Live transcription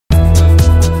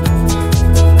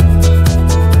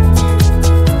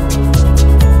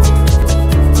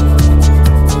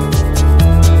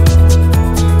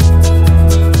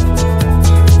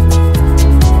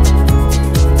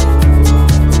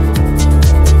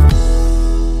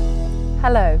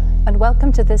Hello, and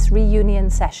welcome to this reunion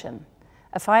session,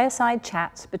 a fireside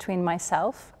chat between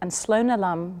myself and Sloan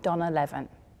alum Donna Levin.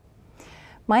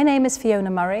 My name is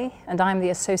Fiona Murray, and I'm the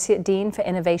Associate Dean for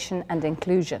Innovation and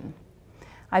Inclusion.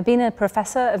 I've been a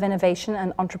Professor of Innovation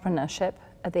and Entrepreneurship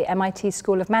at the MIT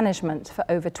School of Management for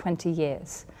over 20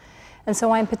 years. And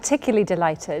so I'm particularly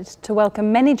delighted to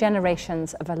welcome many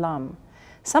generations of alum,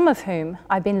 some of whom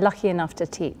I've been lucky enough to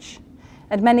teach,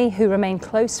 and many who remain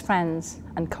close friends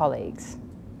and colleagues.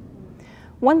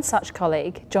 One such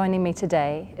colleague joining me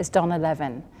today is Donna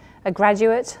Levin, a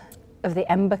graduate of the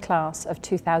EMBA class of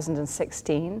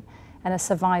 2016 and a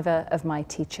survivor of my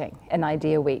teaching in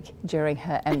Idea Week during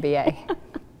her MBA.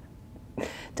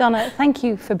 Donna, thank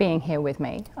you for being here with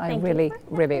me. I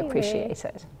really appreciate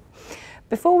it.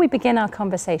 Before we begin our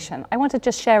conversation, I want to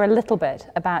just share a little bit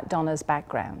about Donna's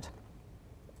background.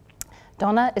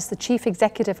 Donna is the Chief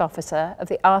Executive Officer of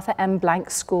the Arthur M.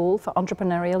 Blank School for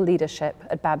Entrepreneurial Leadership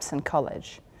at Babson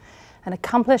College. An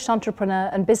accomplished entrepreneur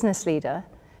and business leader,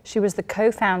 she was the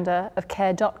co-founder of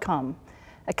Care.com,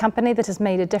 a company that has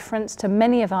made a difference to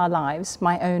many of our lives,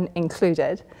 my own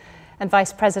included, and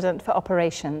Vice President for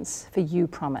Operations for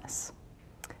UPromise.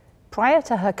 Prior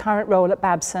to her current role at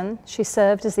Babson, she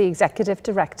served as the Executive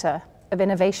Director of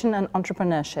Innovation and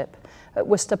Entrepreneurship at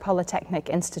Worcester Polytechnic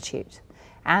Institute,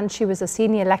 and she was a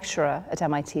senior lecturer at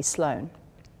MIT Sloan.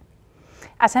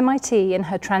 At MIT, in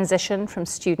her transition from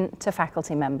student to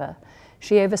faculty member,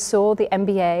 she oversaw the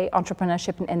MBA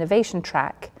Entrepreneurship and Innovation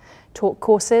track, taught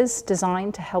courses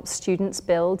designed to help students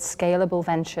build scalable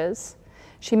ventures.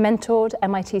 She mentored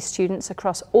MIT students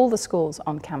across all the schools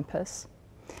on campus.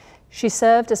 She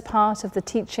served as part of the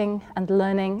teaching and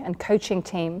learning and coaching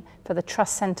team for the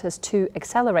Trust Center's 2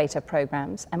 accelerator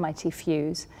programs, MIT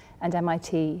Fuse and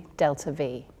MIT Delta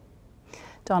V.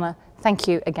 Donna, thank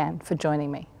you again for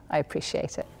joining me. I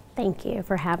appreciate it. Thank you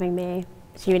for having me.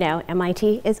 As you know,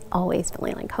 MIT is always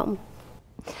feeling like home.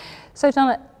 So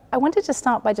Donna, I wanted to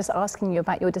start by just asking you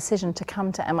about your decision to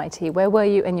come to MIT. Where were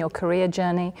you in your career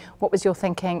journey? What was your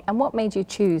thinking? And what made you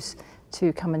choose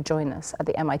to come and join us at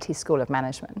the MIT School of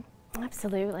Management?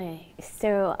 Absolutely.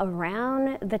 So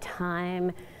around the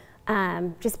time,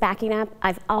 just backing up,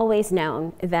 I've always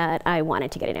known that I wanted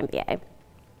to get an MBA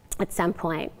at some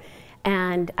point.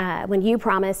 And when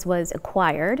UPromise was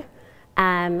acquired,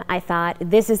 I thought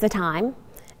this is the time.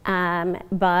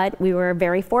 But we were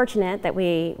very fortunate that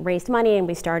we raised money and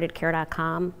we started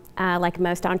Care.com. Like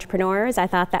most entrepreneurs, I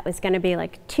thought that was going to be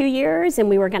like 2 years and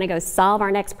we were going to go solve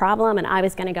our next problem and I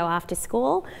was going to go off to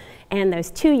school. And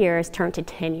those 2 years turned to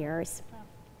 10 years.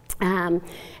 And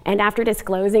after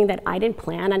disclosing that I didn't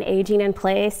plan on aging in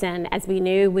place, and as we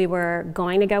knew we were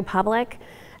going to go public,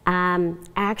 and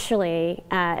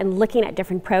looking at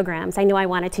different programs, I knew I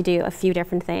wanted to do a few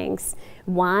different things.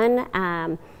 One,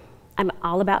 I'm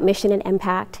all about mission and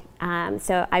impact,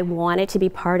 so I wanted to be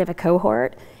part of a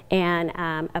cohort and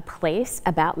a place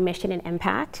about mission and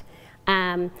impact.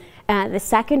 The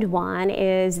second one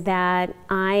is that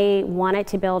I wanted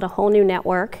to build a whole new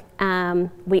network.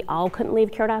 We all couldn't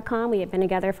leave Care.com. We had been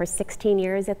together for 16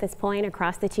 years at this point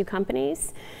across the 2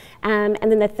 companies. And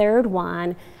then the third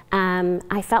one,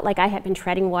 I felt like I had been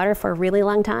treading water for a really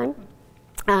long time.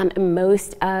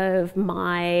 Most of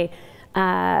my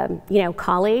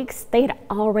colleagues, they had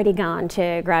already gone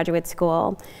to graduate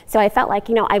school. So I felt like,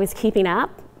 I was keeping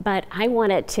up, but I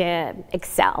wanted to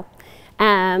excel.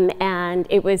 And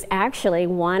it was actually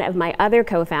one of my other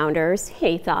co-founders.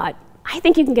 He thought, I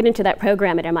think you can get into that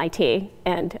program at MIT.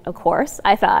 And of course,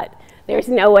 I thought, there's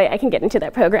no way I can get into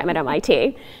that program at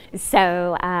MIT.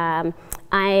 So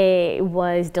I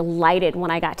was delighted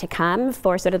when I got to come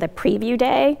for sort of the preview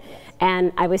day.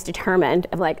 And I was determined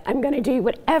of like, I'm going to do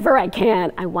whatever I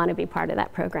can. I want to be part of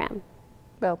that program.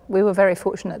 Well, we were very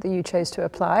fortunate that you chose to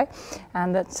apply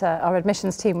and that our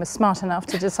admissions team was smart enough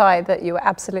to decide that you were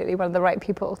absolutely one of the right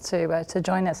people to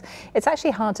join us. It's actually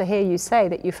hard to hear you say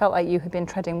that you felt like you had been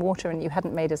treading water and you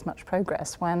hadn't made as much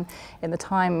progress when in the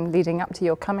time leading up to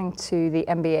your coming to the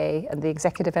MBA and the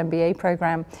Executive MBA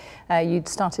program, you'd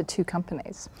started 2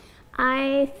 companies.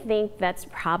 I think that's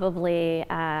probably,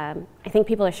 I think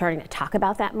people are starting to talk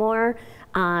about that more.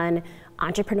 On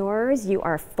entrepreneurs, you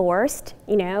are forced,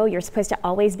 you're supposed to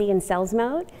always be in sales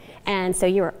mode. And so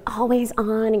you're always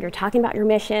on and you're talking about your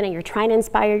mission and you're trying to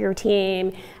inspire your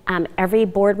team. Every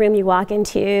boardroom you walk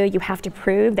into, you have to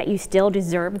prove that you still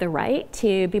deserve the right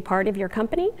to be part of your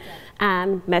company.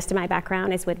 Most of my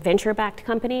background is with venture-backed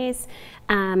companies.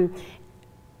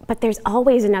 But but there's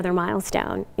always another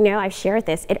milestone. You know, I've shared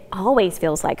this, it always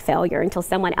feels like failure until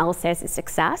someone else says it's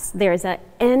success. There's an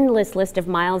endless list of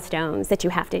milestones that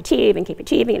you have to achieve and keep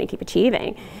achieving and keep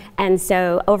achieving. And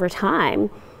so over time,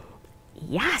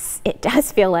 yes, it does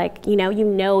feel like, you know,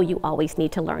 you always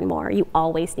need to learn more. You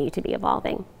always need to be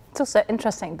evolving. It's also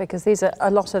interesting because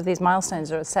a lot of these milestones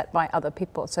are set by other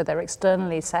people, so they're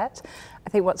externally set. I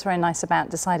think what's very nice about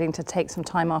deciding to take some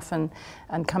time off and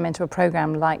come into a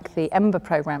program like the EMBA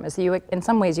program is in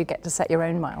some ways you get to set your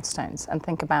own milestones and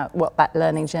think about what that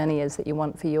learning journey is that you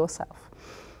want for yourself.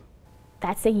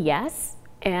 That's a yes.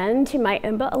 And to my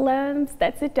EMBA alums,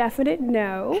 that's a definite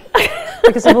no.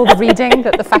 Because of all the reading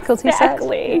that the faculty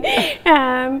exactly.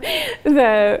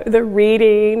 The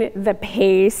reading, the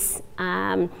pace,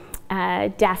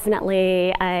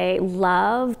 definitely I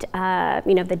loved,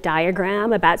 the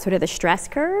diagram about sort of the stress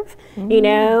curve,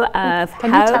 of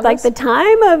how, like the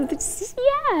time of,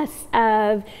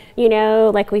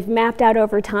 like we've mapped out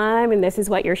over time and this is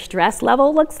what your stress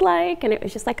level looks like. And it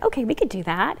was just like, okay, we could do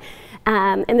that.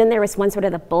 And then there was one sort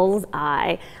of the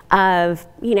bullseye of,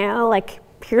 like,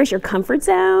 here's your comfort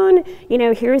zone,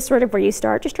 here's sort of where you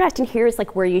start to stress and here's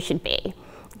like where you should be.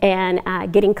 And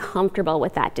getting comfortable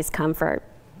with that discomfort.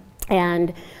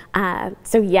 And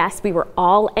so yes, we were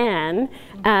all in,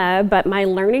 but my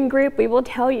learning group, we will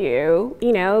tell you,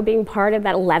 being part of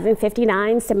that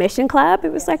 1159 submission club,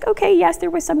 it was like, okay, yes, there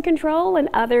was some control in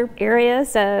other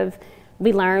areas of,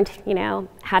 we learned,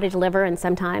 how to deliver, and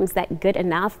sometimes that good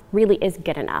enough really is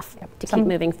good enough to keep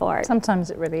moving forward. Sometimes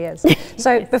it really is.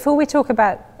 So before we talk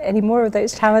about any more of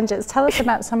those challenges, tell us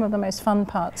about some of the most fun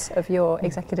parts of your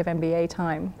executive MBA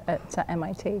time at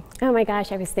MIT. Oh my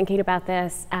gosh, I was thinking about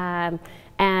this.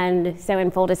 And so in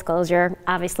full disclosure,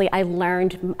 obviously I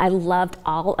loved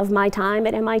all of my time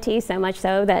at MIT, so much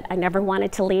so that I never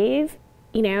wanted to leave.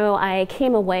 I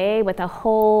came away with a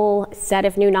whole set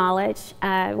of new knowledge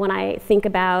when I think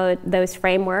about those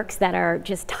frameworks that are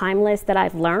just timeless that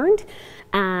I've learned.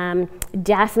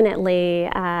 Definitely,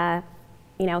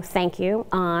 thank you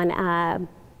on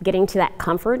getting to that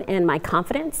comfort and my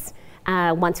confidence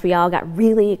once we all got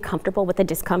really comfortable with the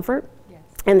discomfort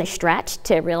and the stretch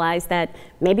to realize that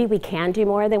maybe we can do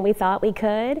more than we thought we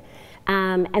could.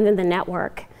 And then the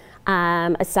network,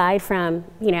 aside from,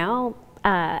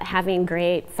 having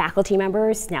great faculty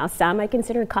members, now some I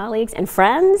consider colleagues and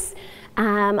friends.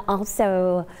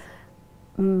 Also,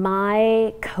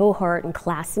 my cohort and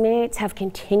classmates have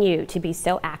continued to be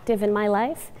so active in my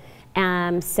life.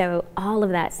 So all of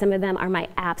that, some of them are my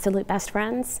absolute best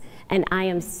friends, and I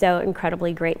am so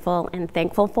incredibly grateful and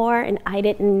thankful for, and I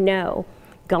didn't know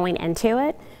going into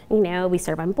it. We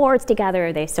serve on boards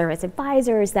together, they serve as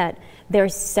advisors, that they're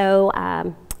so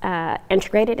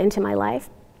integrated into my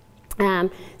life.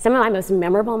 Some of my most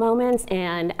memorable moments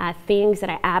and things that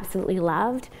I absolutely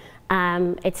loved,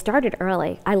 it started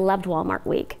early. I loved Walmart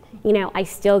Week. I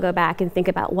still go back and think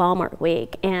about Walmart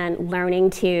Week and learning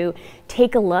to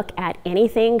take a look at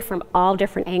anything from all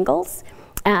different angles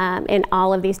in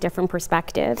all of these different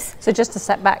perspectives. So just to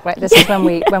step back, right, this is when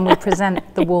we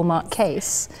present the Walmart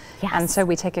case. Yes. And so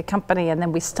we take a company and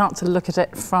then we start to look at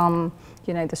it from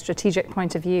the strategic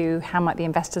point of view. How might the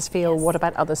investors feel? What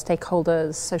about other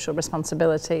stakeholders, social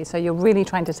responsibility? So you're really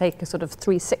trying to take a sort of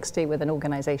 360 with an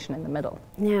organization in the middle.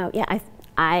 No, yeah,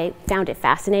 I found it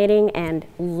fascinating and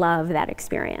love that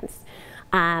experience.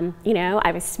 I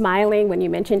was smiling when you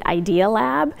mentioned Idea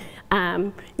Lab.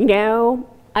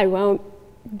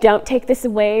 Don't take this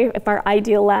away if our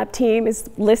Idea Lab team is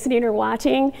listening or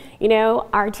watching.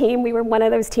 Our team, we were one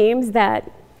of those teams that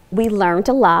we learned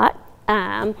a lot.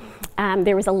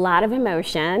 There was a lot of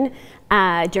emotion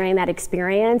during that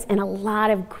experience and a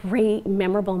lot of great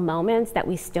memorable moments that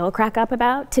we still crack up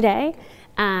about today.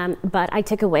 But I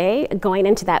took away going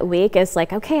into that week as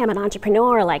like, okay, I'm an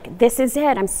entrepreneur, like this is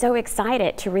it. I'm so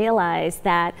excited to realize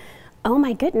that, oh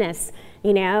my goodness,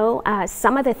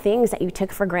 some of the things that you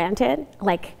took for granted,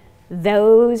 like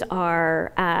those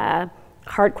are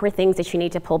hardcore things that you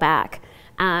need to pull back,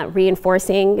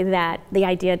 reinforcing that the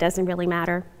idea doesn't really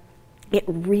matter. It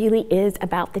really is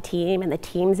about the team and the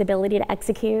team's ability to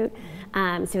execute.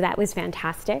 So that was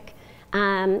fantastic.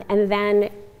 And then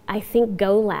I think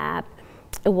GoLab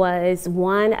was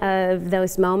one of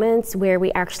those moments where we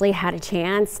actually had a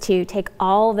chance to take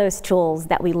all those tools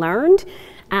that we learned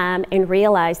and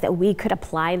realize that we could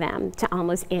apply them to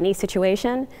almost any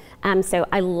situation. So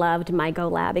I loved my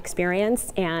GoLab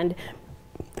experience. And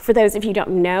for those of you who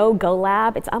don't know,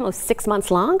 GoLab, it's almost 6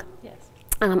 months long. Yes.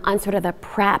 On sort of the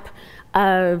prep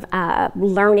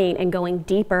learning and going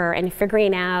deeper and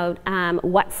figuring out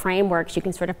what frameworks you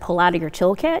can sort of pull out of your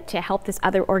toolkit to help this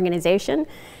other organization.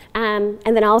 And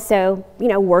then also,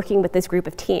 working with this group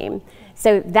of team.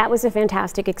 So that was a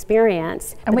fantastic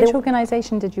experience. And which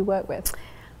organization did you work with?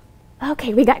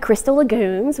 Okay, we got Crystal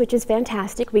Lagoons, which is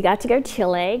fantastic. We got to go to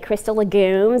Chile. Crystal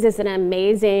Lagoons is an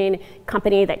amazing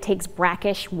company that takes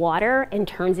brackish water and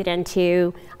turns it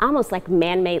into almost like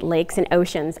man-made lakes and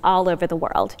oceans all over the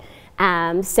world.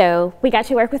 So we got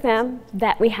to work with them.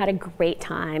 We had a great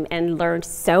time and learned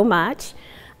so much.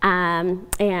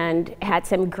 And had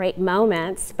some great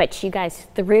moments, but you guys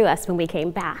threw us when we came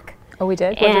back. Oh, we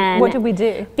did? What did we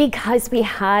do? Because we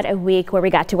had a week where we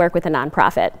got to work with a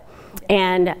nonprofit.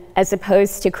 And as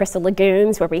opposed to Crystal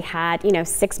Lagoons, where we had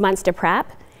 6 months to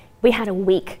prep, we had a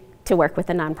week to work with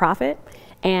a nonprofit.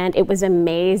 And it was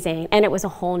amazing. And it was a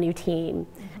whole new team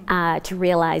to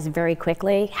realize very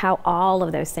quickly how all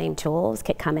of those same tools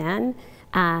could come in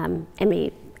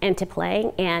into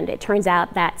play. And it turns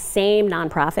out that same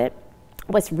nonprofit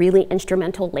was really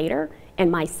instrumental later in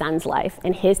my son's life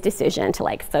and his decision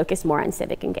to focus more on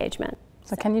civic engagement.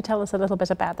 So can you tell us a little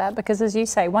bit about that? Because as you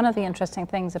say, one of the interesting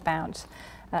things about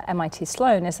MIT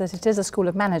Sloan is that it is a school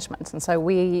of management. And so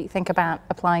we think about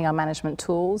applying our management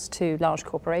tools to large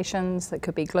corporations that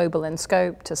could be global in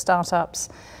scope, to startups,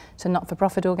 to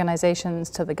not-for-profit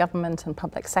organizations, to the government and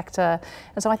public sector.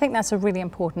 And so I think that's a really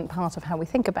important part of how we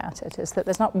think about it, is that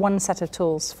there's not one set of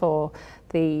tools for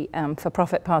the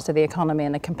for-profit part of the economy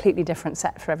and a completely different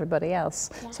set for everybody else.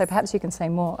 Yes. So perhaps you can say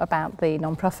more about the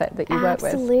non-profit that you work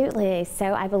with. Absolutely.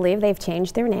 So I believe they've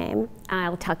changed their name.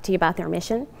 I'll talk to you about their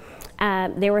mission.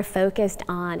 They were focused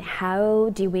on how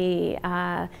do we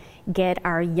get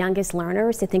our youngest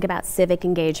learners to think about civic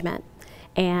engagement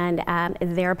and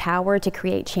their power to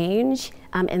create change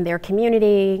in their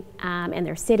community, in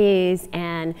their cities,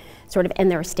 and sort of in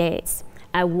their states.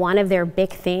 One of their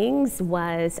big things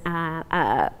was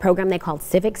a program they called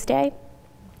Civics Day.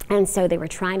 And so they were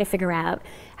trying to figure out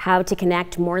how to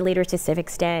connect more leaders to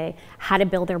Civics Day, how to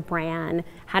build their brand,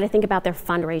 how to think about their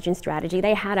fundraising strategy.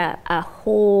 They had a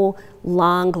whole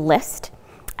long list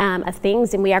of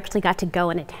things, and we actually got to go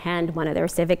and attend one of their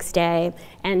Civics Day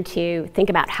and to think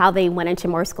about how they went into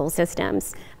more school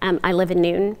systems. I live in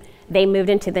Newton. They moved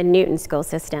into the Newton school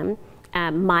system.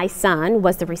 My son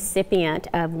was the recipient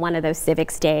of one of those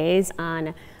Civics Days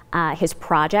on his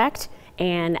project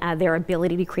and their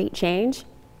ability to create change.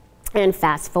 And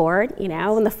fast forward,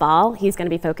 in the fall, he's going to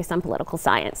be focused on political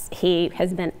science. He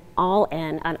has been all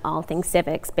in on all things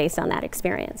civics based on that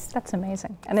experience. That's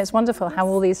amazing. And it's wonderful how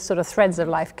all these sort of threads of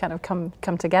life kind of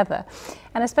come together.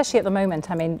 And especially at the moment,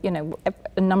 I mean,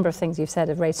 a number of things you've said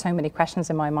have raised so many questions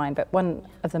in my mind, but one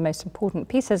of the most important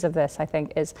pieces of this, I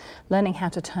think, is learning how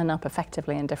to turn up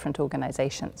effectively in different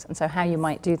organizations. And so how you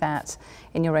might do that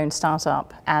in your own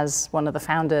startup as one of the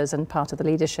founders and part of the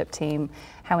leadership team,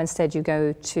 how instead you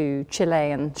go to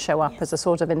Chile and show up as a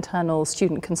sort of internal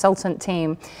student consultant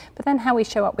team, but then how we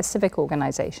show up with civic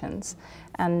organizations.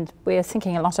 And we're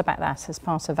thinking a lot about that as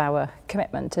part of our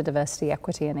commitment to diversity,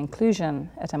 equity, and inclusion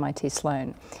at MIT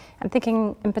Sloan. And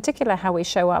thinking in particular how we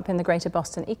show up in the greater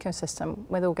Boston ecosystem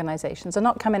with organizations and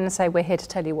not come in and say, we're here to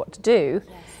tell you what to do,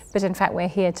 but in fact, we're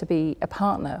here to be a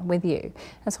partner with you.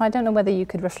 And so I don't know whether you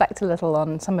could reflect a little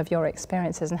on some of your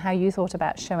experiences and how you thought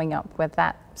about showing up with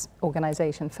that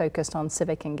organization focused on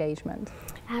civic engagement.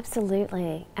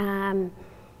 Absolutely.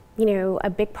 A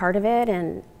big part of it,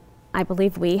 and I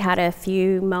believe we had a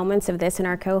few moments of this in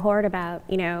our cohort about,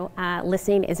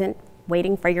 listening isn't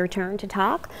waiting for your turn to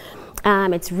talk.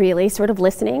 It's really sort of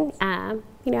listening.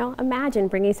 Imagine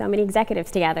bringing so many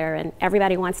executives together and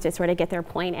everybody wants to sort of get their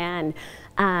point in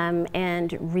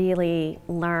and really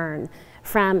learn.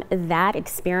 From that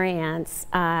experience,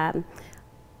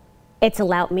 it's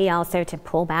allowed me also to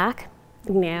pull back.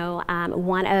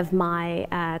 One of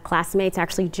my classmates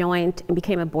actually joined and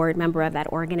became a board member of that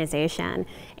organization.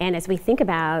 And as we think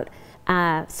about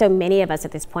so many of us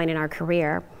at this point in our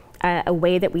career, a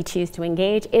way that we choose to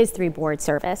engage is through board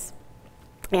service.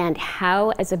 And how,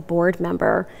 as a board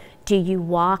member, do you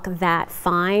walk that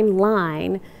fine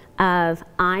line of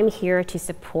I'm here to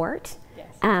support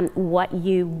what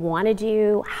you want to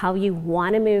do, how you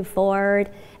want to move forward,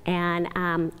 and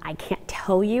I can't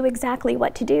tell you exactly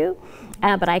what to do,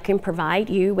 but I can provide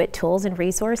you with tools and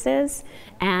resources.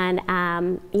 And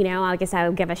I guess I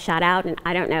would give a shout out, and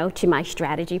I don't know, to my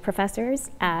strategy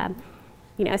professors.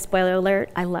 Spoiler alert,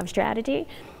 I love strategy.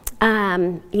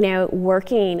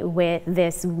 Working with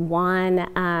this one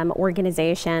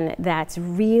organization that's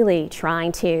really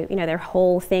trying to, their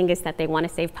whole thing is that they want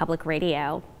to save public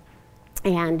radio.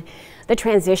 And the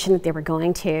transition that they were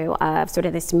going to, sort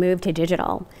of this move to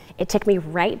digital, it took me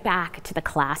right back to the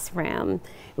classroom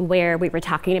where we were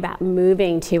talking about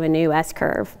moving to a new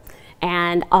S-curve.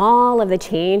 And all of the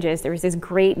changes, there was this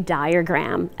great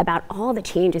diagram about all the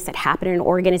changes that happen in an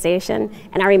organization.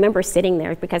 And I remember sitting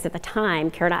there because at the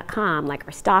time, Care.com, like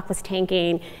our stock was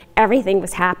tanking, everything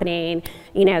was happening.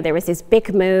 You know, there was this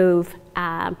big move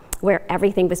where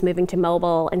everything was moving to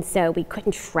mobile. And so we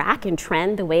couldn't track and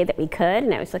trend the way that we could.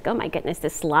 And I was like, oh my goodness,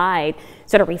 this slide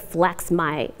sort of reflects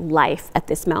my life at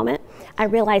this moment. I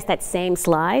realized that same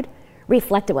slide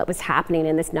reflected what was happening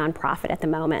in this nonprofit at the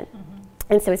moment.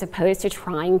 And so as opposed to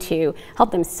trying to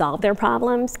help them solve their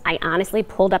problems, I honestly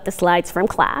pulled up the slides from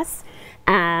class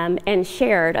and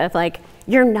shared of like,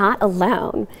 you're not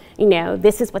alone. You know,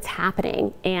 this is what's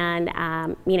happening.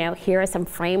 And, you know, here are some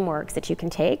frameworks that you can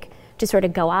take to sort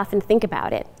of go off and think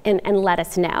about it and let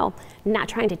us know. Not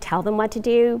trying to tell them what to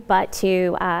do, but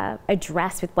to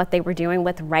address with what they were doing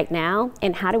with right now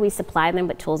and how do we supply them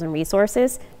with tools and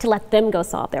resources to let them go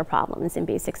solve their problems and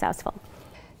be successful.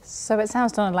 So it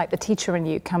sounds, Donna, like the teacher in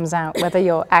you comes out, whether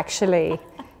you're actually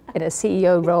in a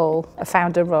CEO role, a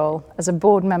founder role, as a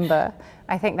board member.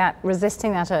 I think that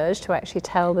resisting that urge to actually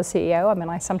tell the CEO, I mean,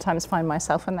 I sometimes find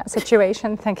myself in that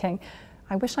situation thinking,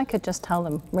 I wish I could just tell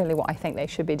them really what I think they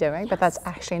should be doing, but that's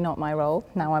actually not my role.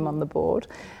 Now I'm on the board.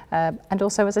 And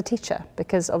also as a teacher,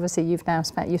 because obviously you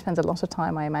spent a lot of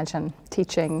time, I imagine,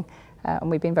 teaching,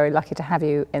 and we've been very lucky to have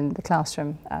you in the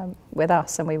classroom with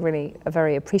us, and we really are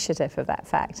very appreciative of that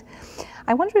fact.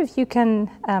 I wonder if you can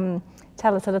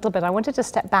tell us a little bit. I wanted to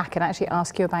step back and actually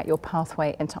ask you about your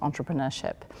pathway into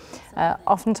entrepreneurship.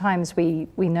 Oftentimes we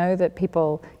know that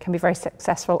people can be very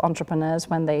successful entrepreneurs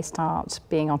when they start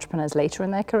being entrepreneurs later in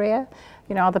their career.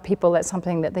 You know, other people, that's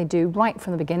something that they do right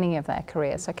from the beginning of their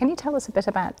career. So can you tell us a bit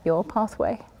about your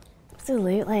pathway?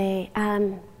 Absolutely.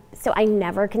 So I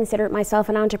never considered myself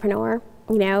an entrepreneur.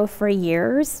 You know, for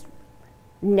years,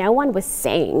 no one was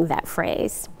saying that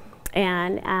phrase.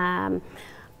 And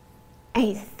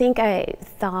I think I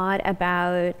thought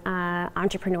about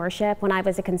entrepreneurship when I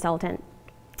was a consultant.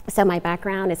 So my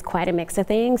background is quite a mix of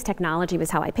things. Technology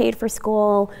was how I paid for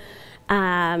school.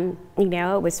 You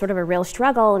know, it was sort of a real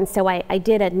struggle. And so I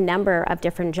did a number of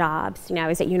different jobs. You know, I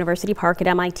was at University Park at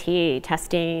MIT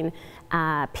testing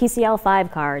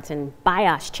PCL5 cards and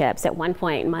BIOS chips at one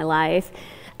point in my life.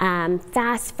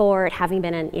 Fast forward, having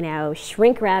been in, you know,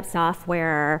 shrink wrap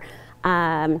software,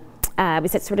 I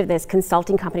was at sort of this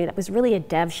consulting company that was really a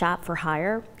dev shop for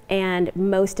hire. And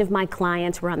most of my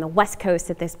clients were on the West Coast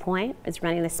at this point. I was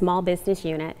running a small business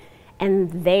unit,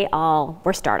 and they all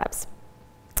were startups.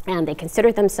 And they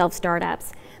considered themselves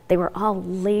startups. They were all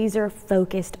laser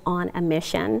focused on a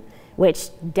mission, which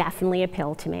definitely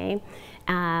appealed to me.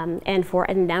 And for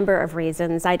a number of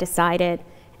reasons, I decided,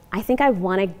 I think I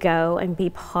want to go and be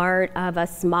part of a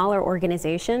smaller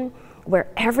organization where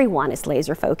everyone is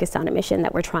laser focused on a mission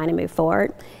that we're trying to move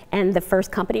forward. And the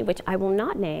first company, which I will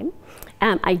not name,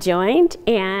 I joined,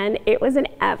 and it was an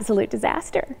absolute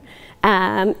disaster.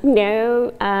 Even,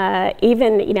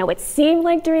 you know, it seemed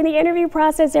like during the interview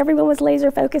process, everyone was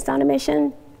laser focused on a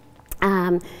mission.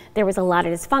 There was a lot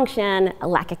of dysfunction, a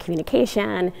lack of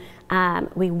communication.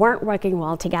 We weren't working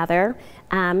well together.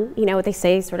 You know what they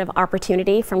say, sort of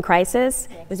opportunity from crisis.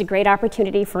 It was a great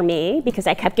opportunity for me because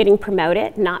I kept getting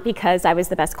promoted, not because I was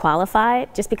the best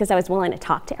qualified, just because I was willing to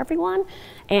talk to everyone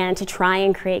and to try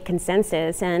and create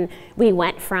consensus. And we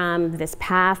went from this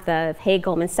path of, hey,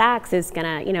 Goldman Sachs is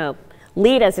gonna, you know,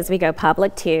 lead us as we go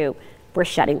public, to we're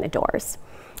shutting the doors.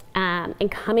 And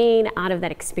coming out of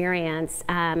that experience,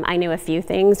 I knew a few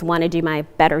things. One, to do my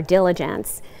better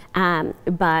diligence,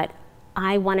 but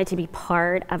I wanted to be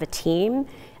part of a team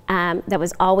that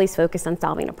was always focused on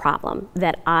solving a problem,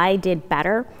 that I did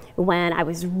better when I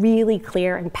was really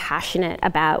clear and passionate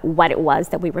about what it was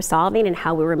that we were solving and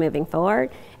how we were moving forward.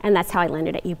 And that's how I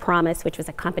landed at UPromise, which was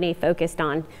a company focused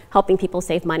on helping people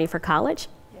save money for college.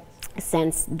 Yes.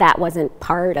 Since that wasn't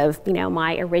part of, you know,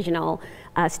 my original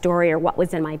story or what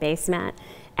was in my basement.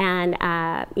 And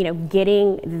you know,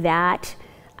 getting that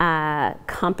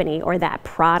company or that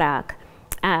product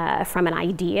from an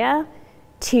idea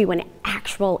to an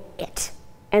actual it,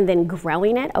 and then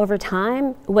growing it over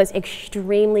time was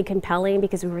extremely compelling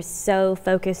because we were so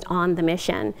focused on the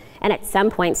mission. And at some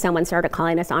point, someone started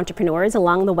calling us entrepreneurs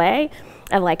along the way,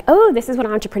 of like, oh, this is what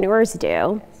entrepreneurs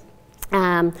do.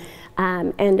 And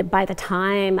by the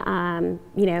time,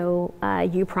 you know,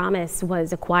 UPromise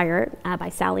was acquired by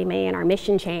Sally Mae and our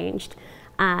mission changed,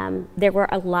 there were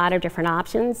a lot of different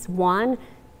options. One,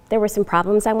 there were some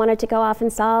problems I wanted to go off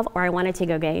and solve, or I wanted to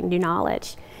go gain new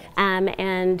knowledge.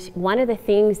 And one of the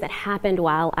things that happened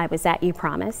while I was at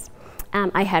UPromise,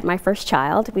 I had my first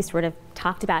child. We sort of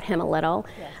talked about him a little.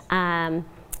 Yes.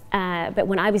 But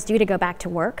when I was due to go back to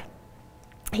work,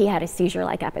 he had a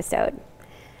seizure-like episode.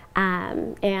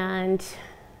 And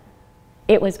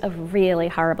it was a really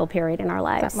horrible period in our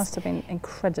lives. That must have been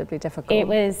incredibly difficult. It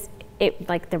was,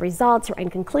 like the results were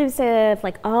inconclusive,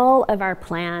 like all of our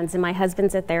plans, and my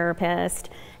husband's a therapist,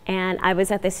 and I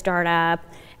was at this startup,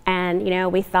 and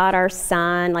we thought our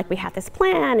son, like we had this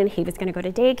plan and he was gonna go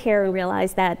to daycare, and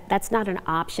realized that that's not an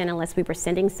option unless we were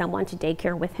sending someone to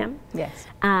daycare with him. Yes.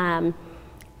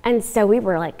 And so we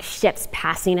were like ships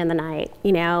passing in the night.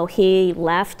 He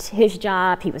left his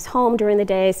job, he was home during the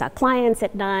day, saw clients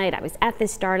at night, I was at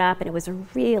this startup, and it was a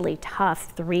really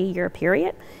tough 3-year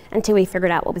period until we figured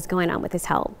out what was going on with his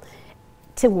health.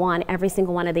 Every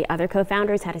single one of the other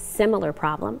co-founders had a similar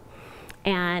problem.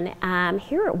 And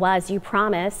here it was,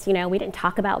 UPromise, we didn't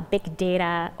talk about big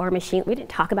data or we didn't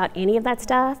talk about any of that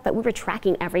stuff, but we were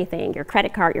tracking everything, your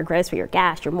credit card, your grocery, your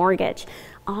gas, your mortgage,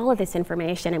 all of this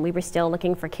information, and we were still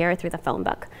looking for care through the phone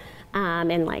book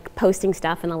and like posting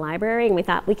stuff in the library, and we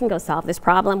thought, we can go solve this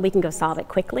problem, we can go solve it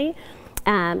quickly.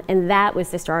 And that was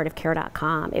the start of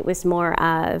care.com. It was more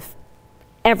of,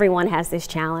 everyone has this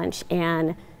challenge,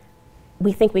 and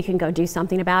we think we can go do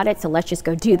something about it, so let's just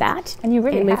go do that and you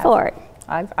really move forward.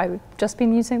 I've just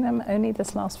been using them only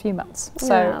this last few months.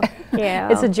 So yeah.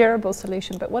 It's a durable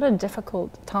solution, but what a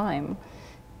difficult time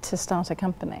to start a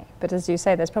company. But as you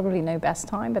say, there's probably no best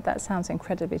time, but that sounds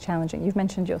incredibly challenging. You've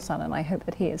mentioned your son, and I hope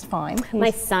that he is fine.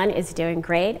 My son is doing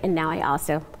great, and now I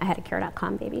had a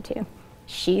care.com baby too.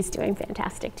 She's doing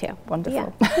fantastic too.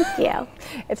 Wonderful. Yeah. Thank you.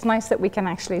 It's nice that we can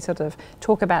actually sort of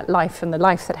talk about life and the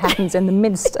life that happens in the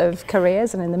midst of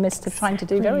careers and in the midst of trying to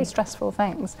do very stressful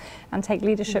things and take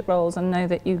leadership roles, and know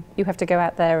that you have to go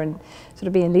out there and sort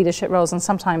of be in leadership roles, and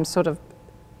sometimes sort of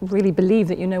really believe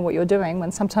that you know what you're doing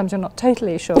when sometimes you're not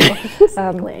totally sure.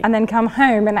 Exactly. And then come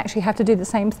home and actually have to do the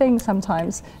same thing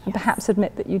sometimes, and perhaps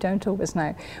admit that you don't always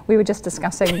know. We were just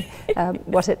discussing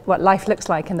what life looks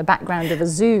like in the background of a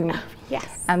Zoom.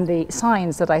 Yes. And the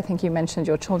signs that I think you mentioned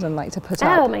your children like to put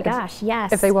up. Oh my gosh,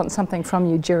 yes. If they want something from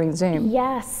you during Zoom.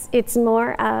 Yes, it's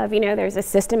more of, there's a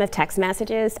system of text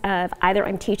messages of either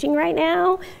I'm teaching right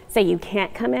now, so you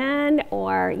can't come in,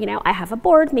 or, I have a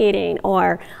board meeting,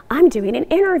 or I'm doing an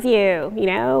interview,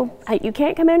 you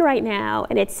can't come in right now.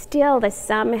 And it's still the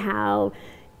somehow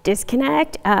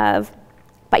disconnect of,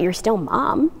 but you're still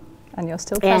mom. And you're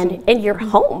still present. And you're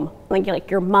home.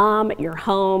 Like you're mom, you're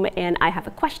home, and I have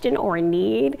a question or a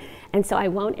need, and so I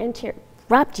won't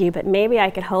interrupt you, but maybe I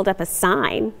could hold up a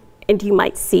sign and you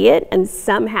might see it and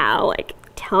somehow like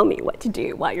tell me what to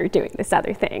do while you're doing this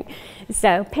other thing.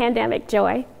 So pandemic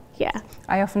joy, yeah.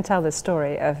 I often tell this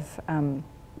story of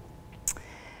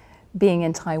being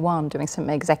in Taiwan doing some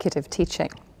executive teaching,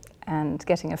 and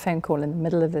getting a phone call in the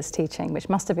middle of this teaching, which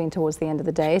must have been towards the end of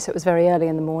the day, so it was very early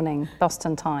in the morning,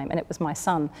 Boston time, and it was my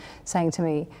son saying to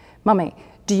me, "Mummy,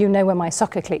 do you know where my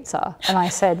soccer cleats are?" And I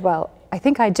said, "Well, I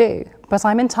think I do, but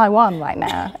I'm in Taiwan right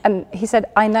now." And he said,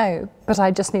 "I know, but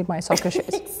I just need my soccer shoes."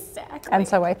 Exactly. And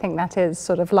so I think that is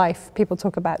sort of life. People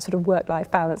talk about sort of work-life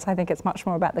balance. I think it's much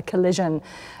more about the collision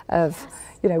of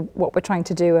what we're trying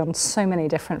to do on so many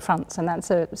different fronts, and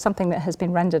that's something that has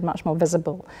been rendered much more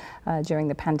visible during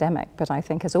the pandemic, but I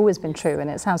think has always been true, and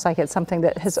it sounds like it's something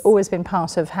that has always been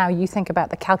part of how you think about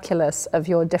the calculus of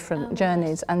your different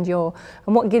journeys and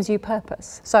what gives you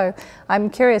purpose. So I'm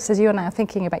curious, as you're now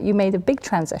thinking about, you made a big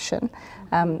transition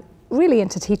really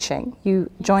into teaching. You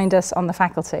joined us on the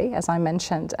faculty, as I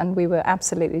mentioned, and we were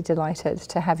absolutely delighted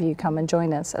to have you come and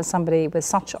join us as somebody with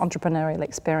such entrepreneurial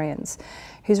experience,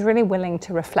 who's really willing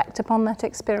to reflect upon that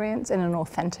experience in an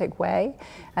authentic way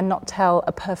and not tell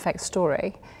a perfect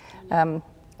story,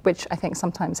 which I think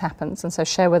sometimes happens, and so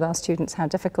share with our students how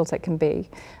difficult it can be.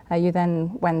 You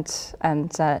then went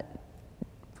and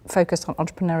focused on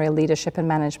entrepreneurial leadership and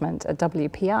management at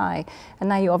WPI, and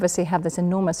now you obviously have this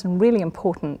enormous and really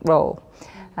important role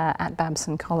at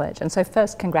Babson College. And so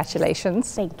first,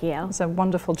 congratulations. Thank you. It's a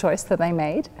wonderful choice that they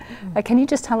made. Can you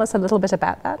just tell us a little bit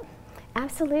about that?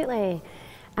 Absolutely.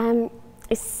 I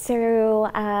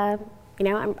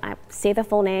say the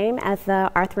full name as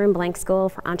the Arthur M. Blank School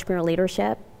for Entrepreneurial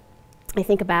Leadership. I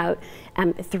think about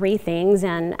 3 things,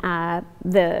 and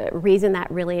the reason that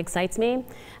really excites me.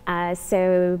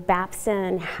 So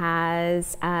Babson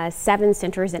has 7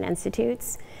 centers and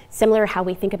institutes, similar to how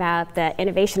we think about the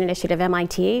Innovation Initiative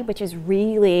MIT, which is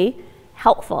really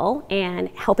helpful in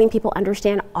helping people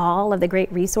understand all of the great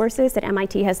resources that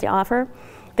MIT has to offer.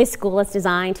 This school is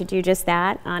designed to do just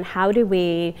that, on how do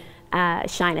we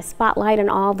shine a spotlight on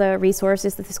all the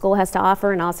resources that the school has to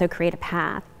offer and also create a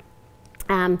path.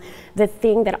 The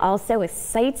thing that also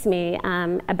excites me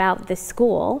about the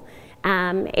school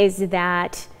is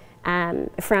that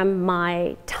from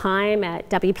my time at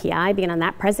WPI, being on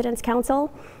that President's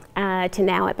Council, to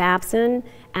now at Babson,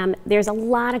 there's a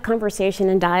lot of conversation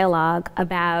and dialogue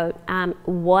about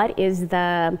what's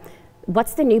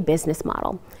the new business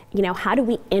model? You know, how do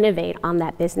we innovate on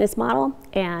that business model?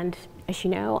 And as you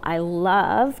know, I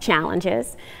love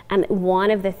challenges. And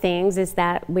one of the things is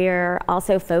that we're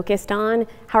also focused on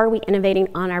how are we innovating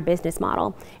on our business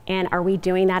model? And are we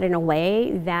doing that in a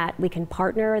way that we can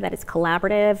partner, that it's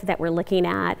collaborative, that we're looking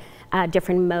at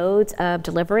different modes of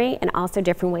delivery and also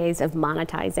different ways of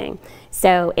monetizing.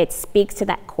 So it speaks to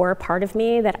that core part of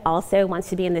me that also wants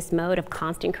to be in this mode of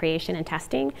constant creation and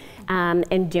testing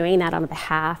and doing that on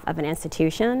behalf of an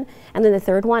institution. And then the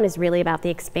third one is really about the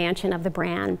expansion of the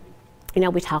brand. You know,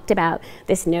 we talked about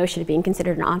this notion of being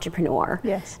considered an entrepreneur.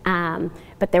 Yes.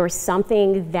 But there was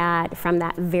something that from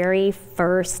that very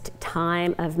first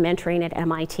time of mentoring at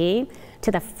MIT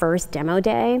to the first demo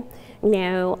day, you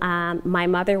know, my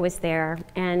mother was there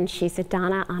and she said,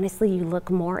 Donna, honestly, you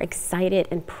look more excited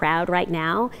and proud right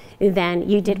now than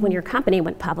you did when your company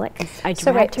went public.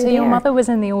 So your mother was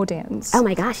in the audience? Oh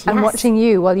my gosh, yes. And watching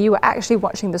you while you were actually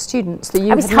watching the students that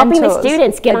you I was helping the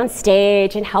students get on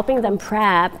stage and helping them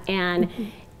prep, and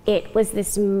it was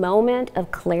this moment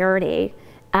of clarity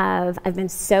of I've been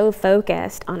so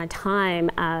focused on a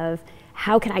time of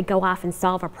how can I go off and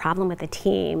solve a problem with a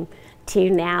team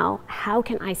to now how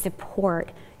can I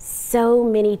support so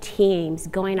many teams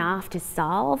going off to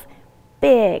solve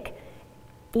big,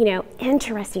 you know,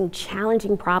 interesting,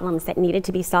 challenging problems that needed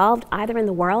to be solved either in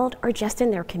the world or just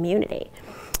in their community.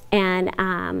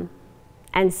 And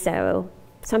so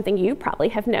something you probably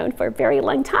have known for a very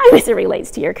long time as it relates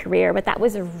to your career, but that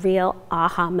was a real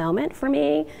aha moment for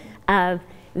me of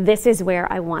this is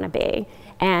where I want to be.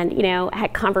 And, you know,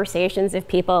 had conversations of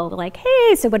people like,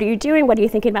 hey, so what are you doing? What are you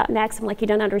thinking about next? I'm like, you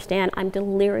don't understand. I'm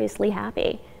deliriously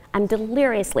happy. I'm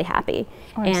deliriously happy.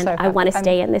 And I want to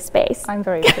stay in this space. I'm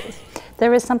very pleased.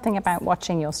 There is something about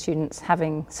watching your students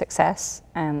having success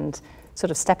and sort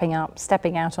of stepping up,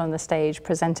 stepping out on the stage,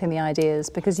 presenting the ideas,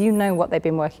 because you know what they've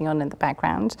been working on in the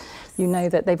background. You know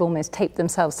that they've almost taped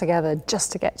themselves together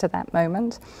just to get to that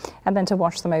moment. And then to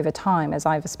watch them over time, as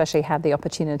I've especially had the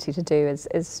opportunity to do,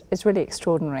 is really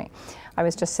extraordinary. I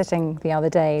was just sitting the other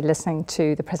day listening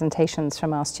to the presentations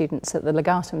from our students at the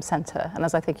Legatum Center. And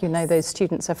as I think you know, those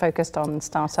students are focused on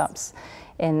startups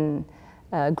in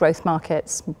growth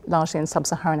markets, largely in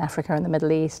sub-Saharan Africa and the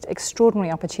Middle East,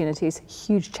 extraordinary opportunities,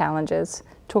 huge challenges.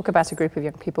 Talk about a group of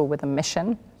young people with a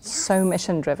mission, so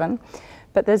mission-driven.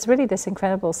 But there's really this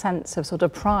incredible sense of sort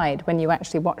of pride when you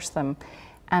actually watch them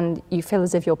and you feel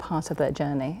as if you're part of their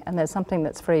journey. And there's something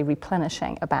that's very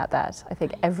replenishing about that, I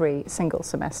think, every single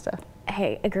semester.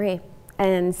 Hey, agree.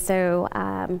 And so,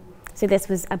 so this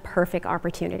was a perfect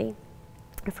opportunity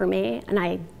for me. And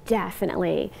I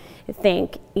definitely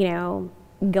think, you know,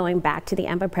 going back to the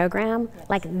EMBA program,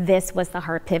 like this was the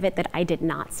hard pivot that I did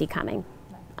not see coming.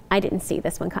 I didn't see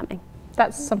this one coming.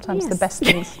 That's sometimes the best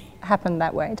things happen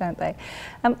that way, don't they?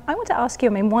 I want to ask you,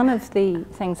 I mean, one of the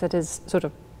things that is sort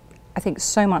of, I think,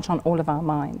 so much on all of our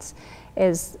minds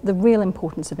is the real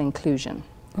importance of inclusion.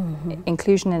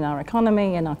 Inclusion in our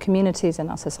economy, in our communities, in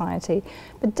our society,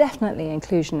 but definitely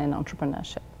inclusion in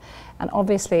entrepreneurship. And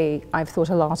obviously, I've thought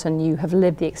a lot, and you have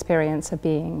lived the experience of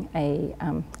being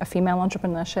a female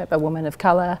entrepreneurship, a woman of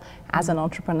color as an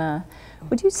entrepreneur.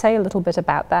 Would you say a little bit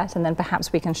about that? And then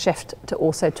perhaps we can shift to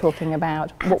also talking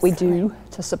about what we do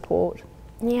to support.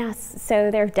 Yes, so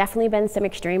there have definitely been some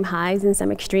extreme highs and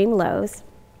some extreme lows.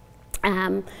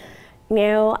 You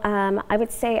know, I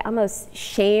would say almost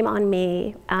shame on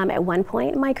me at one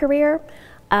point in my career.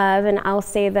 And I'll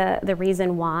say the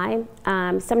reason why.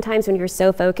 Sometimes when you're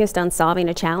so focused on solving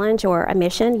a challenge or a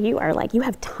mission, you are like, you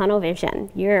have tunnel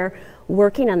vision. You're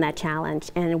working on that challenge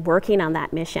and working on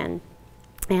that mission.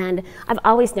 And I've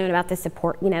always known about the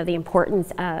support, you know, the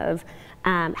importance of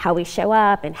how we show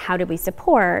up and how do we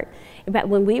support. But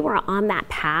when we were on that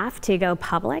path to go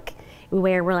public,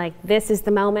 where we're like, this is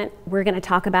the moment, we're gonna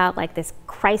talk about like this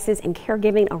crisis in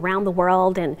caregiving around the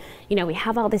world, and you know, we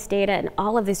have all this data and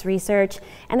all of this research,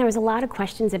 and there was a lot of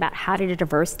questions about how did a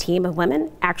diverse team of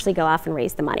women actually go off and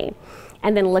raise the money.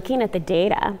 And then looking at the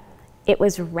data, it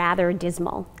was rather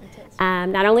dismal.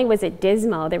 Not only was it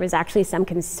dismal, there was actually some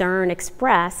concern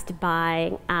expressed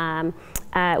by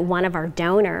one of our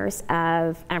donors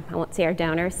of, I won't say our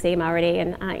donors, see I'm already,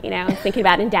 and you know, thinking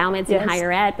about endowments in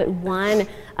higher ed, but one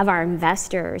of our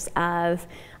investors of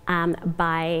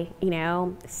by,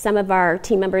 some of our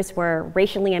team members were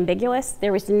racially ambiguous.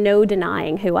 There was no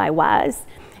denying who I was.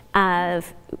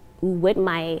 Would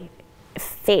my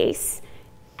face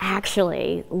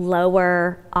actually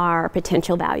lower our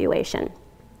potential valuation?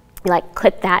 Like,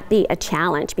 could that be a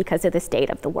challenge because of the state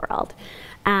of the world?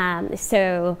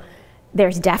 So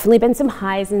there's definitely been some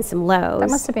highs and some lows. That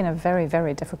must have been a very,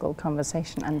 very difficult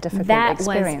conversation and difficult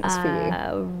experience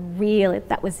for you.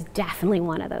 That was definitely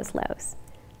one of those lows.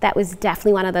 That was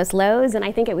definitely one of those lows, and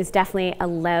I think it was definitely a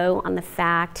low on the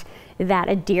fact that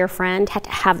a dear friend had to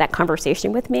have that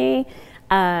conversation with me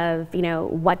of,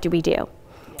 what do we do?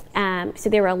 So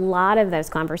there were a lot of those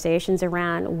conversations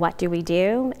around what do we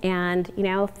do, and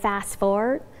fast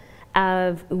forward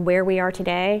of where we are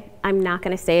today. I'm not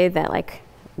going to say that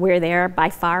we're there,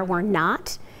 by far we're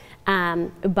not,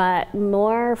 but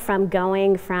more from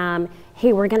going from,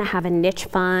 hey, we're going to have a niche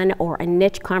fund or a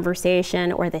niche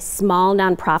conversation or this small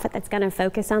nonprofit that's going to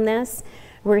focus on this.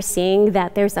 We're seeing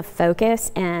that there's a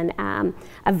focus and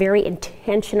a very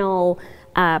intentional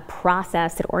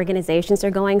process that organizations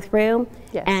are going through,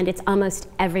 yes. And it's almost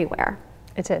everywhere.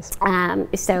 It is.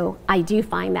 So I do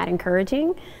find that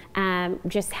encouraging.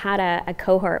 Just had a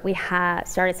cohort. We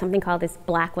started something called this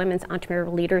Black Women's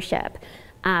Entrepreneurial Leadership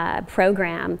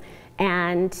program,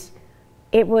 and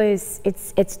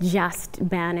it's just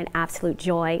been an absolute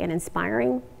joy and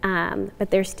inspiring. But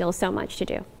there's still so much to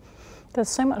do. There's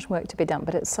so much work to be done,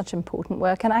 but it's such important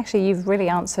work. And actually, you've really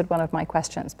answered one of my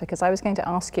questions, because I was going to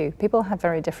ask you, people have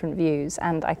very different views,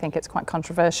 and I think it's quite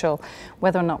controversial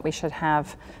whether or not we should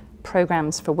have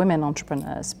programs for women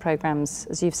entrepreneurs, programs,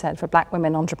 as you've said, for Black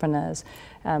women entrepreneurs,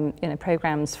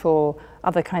 programs for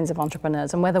other kinds of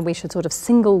entrepreneurs, and whether we should sort of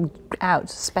single out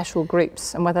special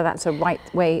groups, and whether that's a right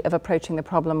way of approaching the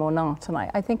problem or not. And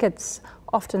I think it's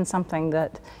often something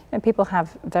that people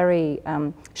have very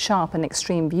sharp and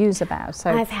extreme views about.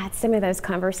 So I've had some of those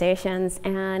conversations,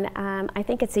 and I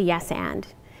think it's a yes and.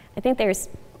 I think there's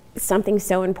something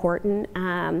so important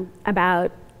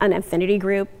about an affinity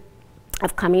group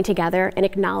of coming together and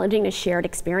acknowledging a shared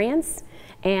experience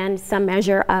and some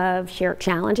measure of shared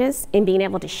challenges, and being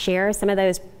able to share some of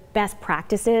those best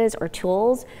practices or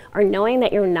tools, or knowing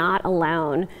that you're not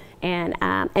alone, and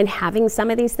having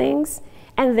some of these things.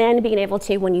 And then being able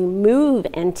to, when you move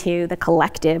into the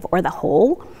collective or the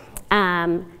whole,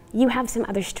 you have some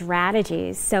other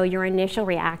strategies. So your initial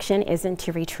reaction isn't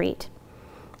to retreat.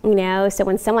 So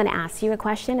when someone asks you a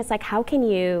question, it's like, how can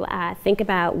you think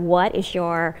about what is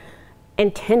your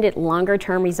intended longer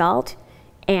term result?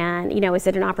 And, is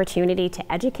it an opportunity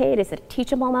to educate? Is it a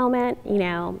teachable moment?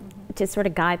 To sort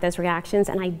of guide those reactions.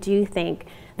 And I do think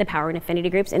the power in affinity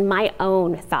groups, and my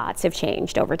own thoughts have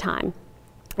changed over time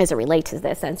as it relates to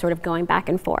this, and sort of going back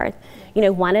and forth.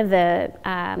 One of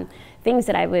the things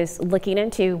that I was looking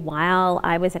into while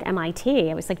I was at MIT,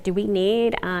 I was like, do we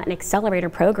need an accelerator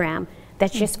program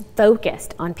that's just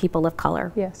focused on people of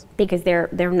color? Yes. Because they're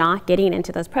not getting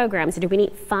into those programs. Do we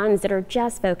need funds that are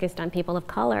just focused on people of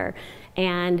color?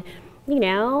 And,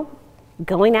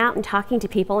 going out and talking to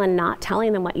people and not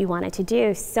telling them what you wanted to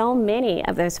do. So many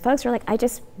of those folks are like, I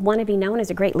just want to be known as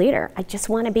a great leader. I just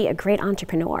want to be a great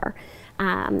entrepreneur.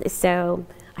 So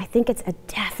I think it's a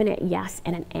definite yes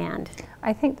and an and.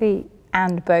 I think the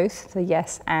and both, the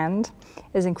yes and,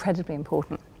 is incredibly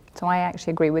important. So I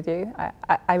actually agree with you.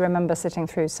 I remember sitting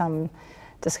through some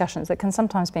discussions that can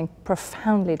sometimes be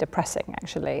profoundly depressing,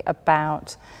 actually,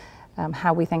 about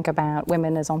how we think about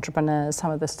women as entrepreneurs,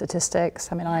 some of the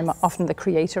statistics. I mean, I'm often the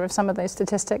creator of some of those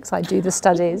statistics. I do the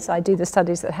studies. I do the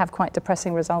studies that have quite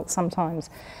depressing results sometimes.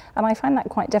 And I find that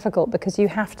quite difficult, because you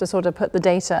have to sort of put the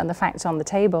data and the facts on the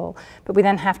table, but we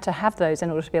then have to have those in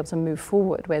order to be able to move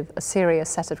forward with a serious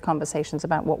set of conversations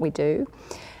about what we do.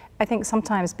 I think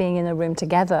sometimes being in a room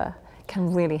together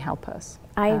can really help us.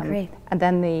 I agree. And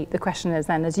then the question is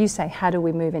then, as you say, how do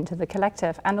we move into the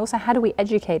collective? And also, how do we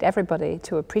educate everybody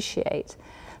to appreciate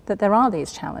that there are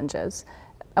these challenges,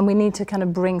 and we need to kind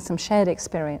of bring some shared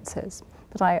experiences.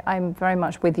 But I'm very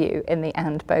much with you in the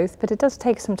and both, but it does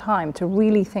take some time to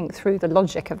really think through the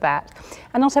logic of that.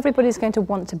 And not everybody's going to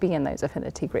want to be in those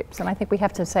affinity groups, and I think we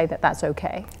have to say that that's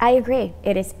okay. I agree.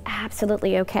 It is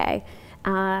absolutely okay.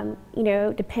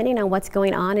 Depending on what's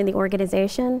going on in the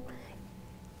organization,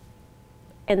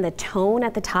 and the tone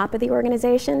at the top of the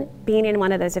organization, being in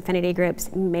one of those affinity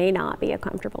groups may not be a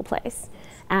comfortable place.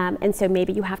 And so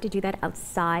maybe you have to do that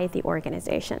outside the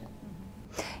organization.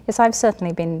 Yes, I've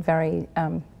certainly been very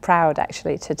proud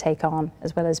actually to take on,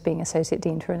 as well as being Associate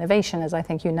Dean for Innovation. As I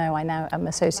think you know, I now am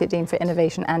Associate Dean for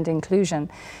Innovation and Inclusion.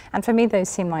 And for me, those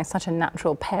seem like such a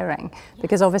natural pairing,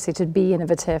 because obviously to be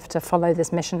innovative, to follow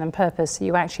this mission and purpose,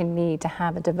 you actually need to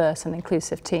have a diverse and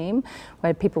inclusive team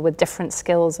where people with different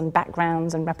skills and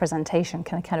backgrounds and representation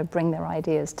can kind of bring their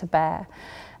ideas to bear.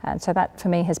 And so that for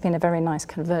me has been a very nice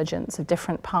convergence of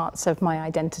different parts of my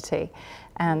identity.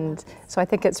 And so I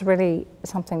think it's really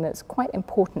something that's quite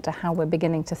important to how we're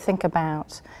beginning to think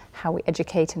about how we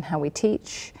educate and how we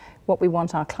teach, what we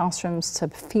want our classrooms to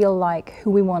feel like,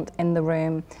 who we want in the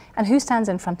room, and who stands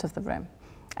in front of the room.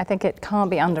 I think it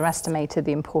can't be underestimated,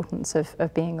 the importance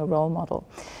of being a role model.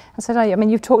 And so, I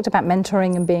mean, you've talked about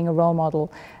mentoring and being a role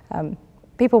model.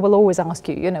 People will always ask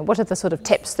you, you know, what are the sort of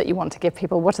tips that you want to give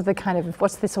people? What's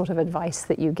the sort of advice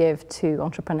that you give to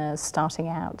entrepreneurs starting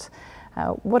out?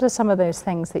 What are some of those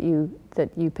things that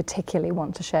you particularly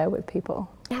want to share with people?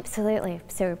 Absolutely.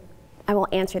 So I will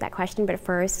answer that question, but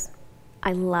first,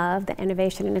 I love that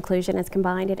innovation and inclusion is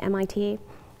combined at MIT.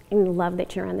 And love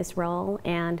that you're on this role,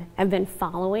 and I've been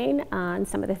following on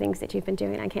some of the things that you've been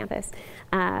doing on campus.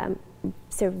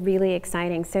 So really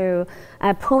exciting. So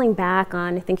pulling back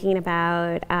on thinking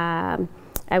about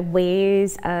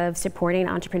ways of supporting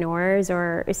entrepreneurs,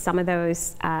 or some of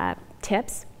those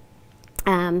tips.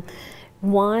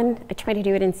 One, I try to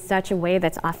do it in such a way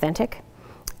that's authentic.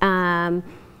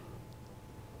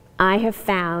 I have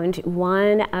found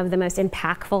one of the most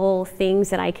impactful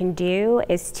things that I can do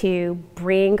is to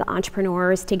bring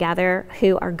entrepreneurs together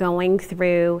who are going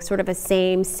through sort of a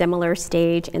similar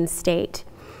stage and state.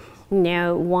 You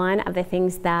know, one of the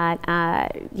things that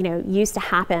used to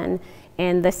happen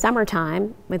in the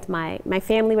summertime with my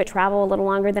family would travel a little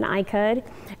longer than I could.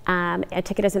 I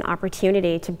took it as an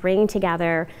opportunity to bring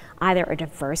together either a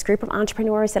diverse group of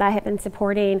entrepreneurs that I have been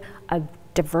supporting, a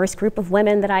diverse group of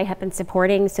women that I have been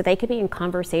supporting, so they could be in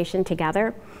conversation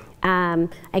together.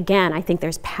 Again, I think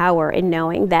there's power in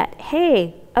knowing that,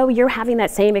 hey, oh, you're having that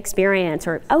same experience,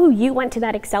 or oh, you went to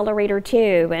that accelerator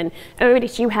too, and oh,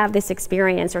 did you have this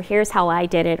experience, or here's how I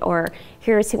did it, or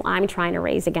here's who I'm trying to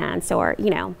raise against, or, you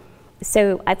know.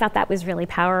 So I thought that was really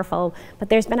powerful. But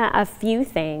there's been a few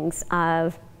things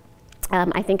of,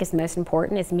 I think is most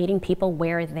important is meeting people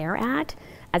where they're at,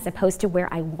 as opposed to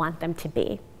where I want them to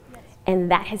be.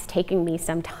 And that has taken me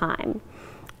some time,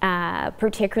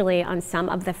 particularly on some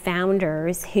of the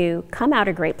founders who come out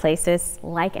of great places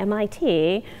like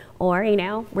MIT, or, you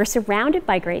know, we're surrounded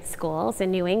by great schools in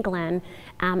New England,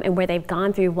 and where they've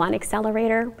gone through one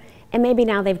accelerator, and maybe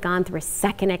now they've gone through a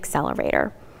second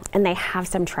accelerator, and they have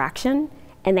some traction,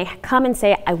 and they come and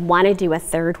say, I want to do a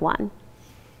third one.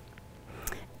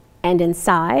 And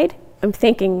inside, I'm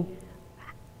thinking,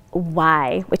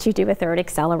 why would you do a third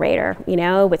accelerator? You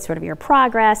know, with sort of your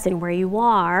progress and where you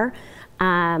are.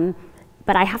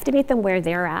 But I have to meet them where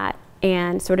they're at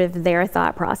and sort of their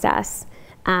thought process.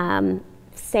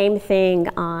 Same thing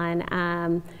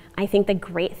on, I think the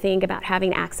great thing about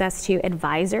having access to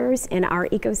advisors in our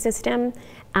ecosystem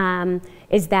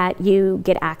is that you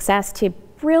get access to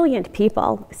brilliant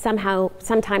people,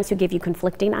 sometimes who give you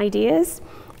conflicting ideas.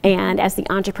 And as the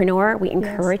entrepreneur, we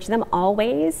encourage them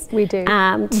always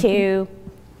to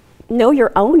know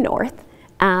your own north,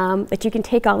 that you can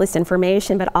take all this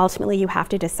information, but ultimately you have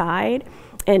to decide.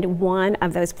 And one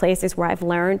of those places where I've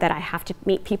learned that I have to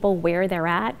meet people where they're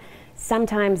at,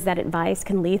 sometimes that advice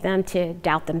can lead them to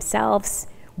doubt themselves,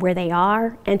 where they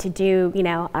are, and to do, you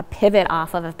know, a pivot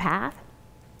off of a path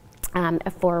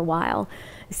for a while.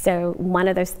 So one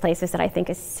of those places that I think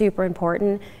is super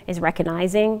important is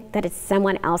recognizing that it's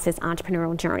someone else's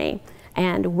entrepreneurial journey.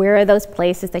 And where are those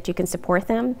places that you can support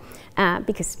them?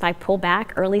 Because if I pull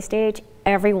back early stage,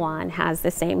 everyone has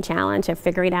the same challenge of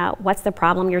figuring out what's the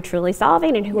problem you're truly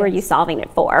solving and who are you solving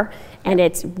it for. And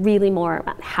it's really more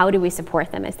about how do we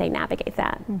support them as they navigate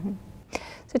that. Mm-hmm.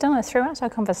 So Donna, throughout our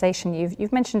conversation,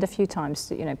 you've mentioned a few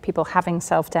times, you know, people having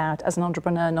self-doubt as an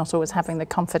entrepreneur, not always having the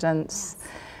confidence.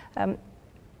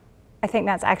 I think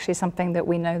that's actually something that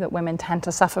we know that women tend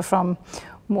to suffer from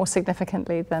more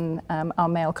significantly than our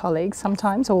male colleagues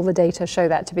sometimes. All the data show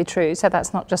that to be true. So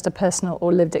that's not just a personal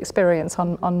or lived experience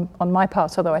on my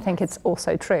part, although I think it's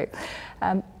also true.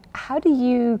 How do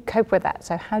you cope with that?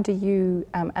 So how do you,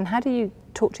 and how do you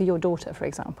talk to your daughter, for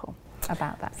example,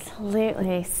 about that?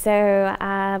 Absolutely. So,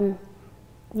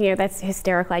 you know, that's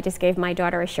hysterical. I just gave my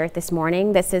daughter a shirt this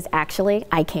morning. This is actually,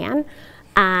 I can.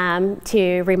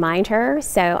 To remind her.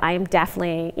 So I am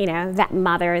definitely, you know, that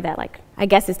mother that, like, I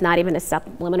guess it's not even a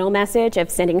subliminal message of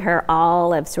sending her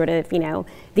all of sort of, you know,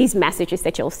 these messages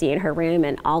that you'll see in her room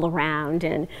and all around.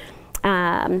 And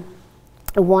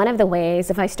one of the ways,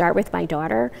 if I start with my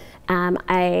daughter,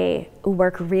 I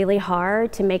work really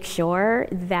hard to make sure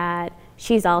that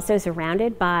she's also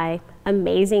surrounded by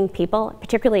amazing people,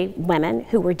 particularly women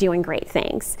who were doing great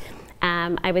things.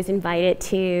 I was invited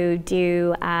to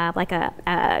do like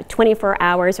a 24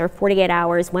 hours or 48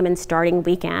 hours women's starting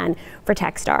weekend for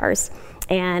Techstars.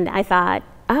 And I thought,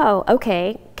 oh,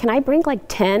 okay, can I bring like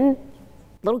 10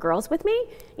 little girls with me?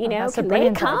 You know, can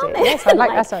they come yes, I like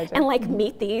that idea. And like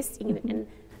meet these? And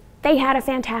they had a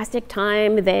fantastic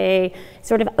time. They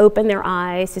sort of opened their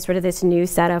eyes to sort of this new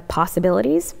set of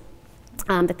possibilities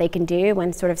that they can do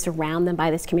and sort of surround them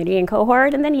by this community and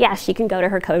cohort. And then, yes, she can go to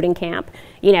her coding camp,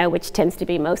 you know, which tends to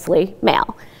be mostly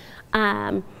male.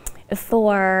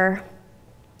 For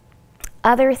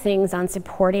other things on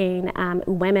supporting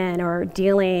women or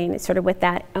dealing sort of with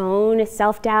that own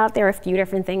self-doubt, there are a few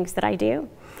different things that I do.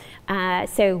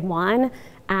 So one,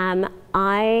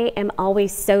 I am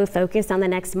always so focused on the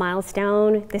next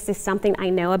milestone. This is something I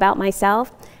know about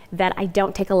myself that I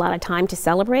don't take a lot of time to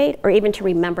celebrate or even to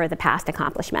remember the past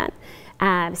accomplishment.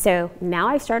 So now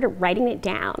I've started writing it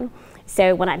down.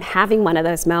 So when I'm having one of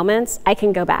those moments, I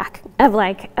can go back of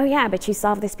like, oh yeah, but you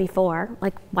solved this before.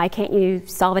 Like, why can't you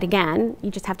solve it again? You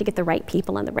just have to get the right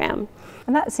people in the room.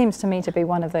 And that seems to me to be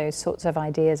one of those sorts of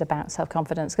ideas about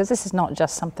self-confidence, because this is not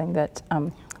just something that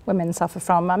women suffer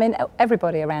from. I mean,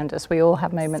 everybody around us, we all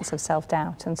have moments of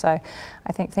self-doubt. And so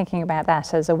I think thinking about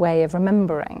that as a way of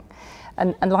remembering.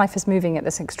 And life is moving at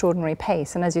this extraordinary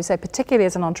pace. And as you say, particularly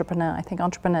as an entrepreneur, I think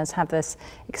entrepreneurs have this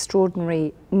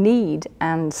extraordinary need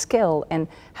and skill in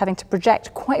having to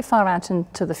project quite far out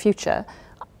into the future.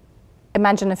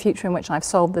 Imagine a future in which I've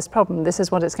solved this problem. This is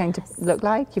what it's going to look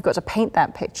like. You've got to paint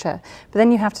that picture. But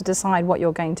then you have to decide what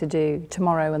you're going to do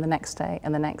tomorrow and the next day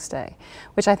and the next day,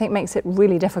 which I think makes it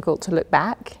really difficult to look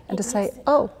back and to say,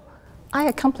 oh, I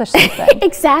accomplished something.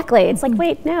 Exactly. It's like,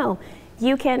 wait, no.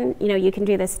 You can, you know, you can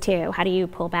do this too. How do you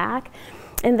pull back?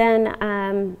 And then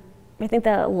I think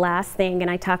the last thing, and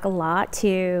I talk a lot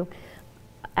to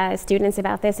students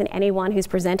about this and anyone who's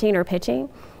presenting or pitching,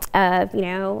 you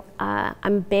know,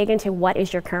 I'm big into what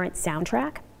is your current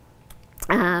soundtrack?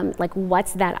 Like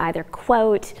what's that either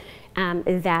quote,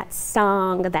 that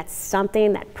song, that's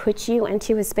something that puts you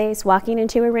into a space, walking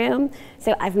into a room.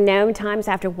 So I've known times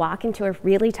I have to walk into a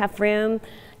really tough room.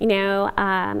 You know,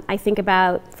 I think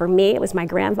about, for me, it was my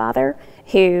grandfather,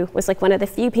 who was like one of the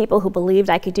few people who believed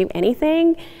I could do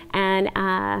anything.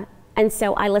 And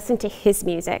so I listened to his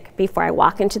music before I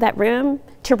walk into that room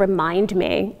to remind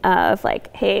me of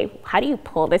like, hey, how do you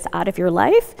pull this out of your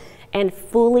life and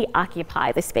fully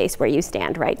occupy the space where you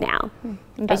stand right now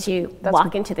as you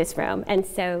walk into this room? And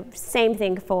so same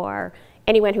thing for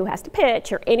anyone who has to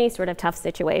pitch or any sort of tough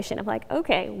situation of like,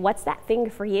 okay, what's that thing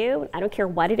for you? I don't care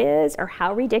what it is or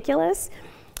how ridiculous,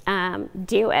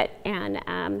 do it.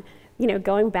 And you know,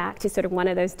 going back to sort of one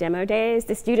of those demo days,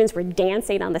 the students were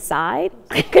dancing on the side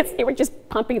because they were just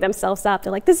pumping themselves up.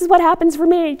 They're like, this is what happens for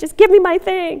me. Just give me my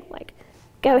thing. Like,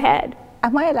 go ahead.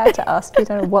 Am I allowed to ask you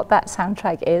what that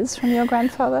soundtrack is from your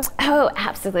grandfather? Oh,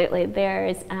 absolutely.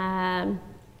 There's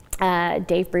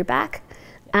Dave Brubeck.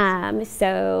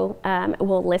 So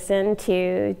we'll listen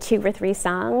to 2 or 3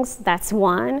 songs. That's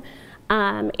one.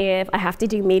 If I have to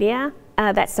do media,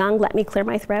 that song, Let Me Clear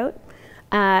My Throat,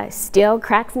 still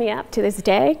cracks me up to this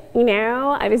day. You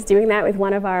know, I was doing that with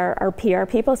one of our PR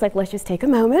people. It's like, let's just take a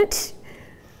moment.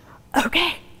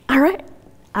 Okay, all right.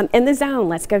 I'm in the zone.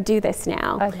 Let's go do this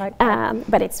now. I like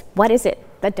that. But it's what is it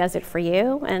that does it for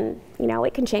you? And, you know,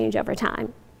 it can change over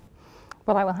time.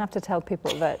 Well, I will have to tell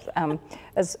people that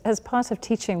as part of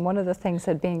teaching, one of the things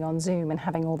that being on Zoom and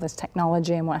having all this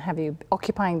technology and what have you,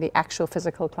 occupying the actual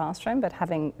physical classroom, but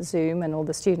having Zoom and all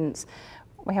the students,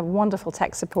 we have wonderful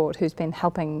tech support who's been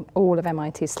helping all of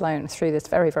MIT Sloan through this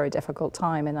very, very difficult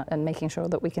time and making sure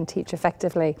that we can teach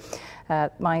effectively.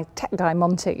 My tech guy,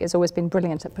 Monty, has always been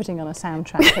brilliant at putting on a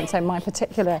soundtrack. And so my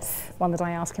particular one that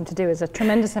I ask him to do is a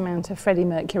tremendous amount of Freddie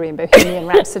Mercury and Bohemian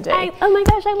Rhapsody. Oh my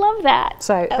gosh, I love that.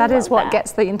 So that is what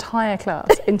gets the entire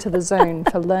class into the zone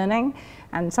for learning.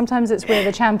 And sometimes it's We're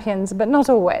the Champions, but not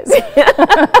always.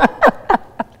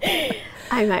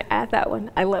 I might add that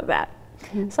one. I love that.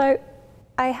 So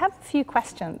I have a few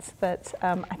questions that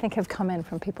I think have come in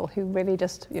from people who really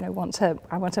just, you know,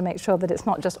 I want to make sure that it's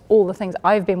not just all the things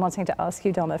I've been wanting to ask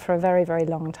you, Donna, for a very, very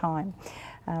long time.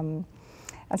 And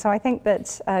so I think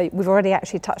that we've already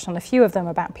actually touched on a few of them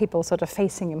about people sort of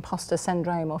facing imposter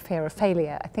syndrome or fear of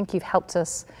failure. I think you've helped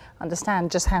us understand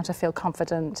just how to feel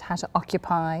confident, how to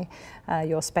occupy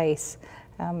your space.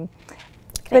 Can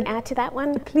I add to that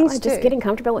one? Please do. Just getting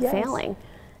comfortable with failing.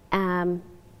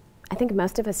 I think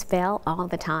most of us fail all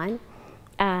the time.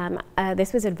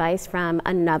 this was advice from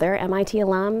another MIT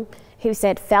alum who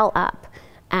said, "Fell up."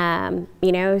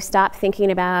 You know, stop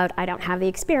thinking about, I don't have the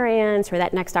experience or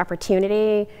that next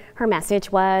opportunity. Her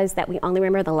message was that we only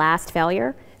remember the last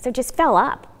failure. So just fell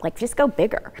up, like just go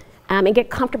bigger and get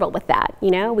comfortable with that.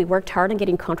 You know, we worked hard on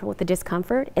getting comfortable with the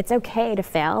discomfort. It's okay to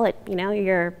fail. You know,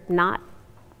 you're not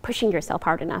pushing yourself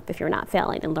hard enough if you're not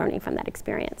failing and learning from that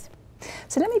experience.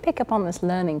 So let me pick up on this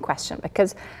learning question,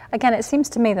 because again, it seems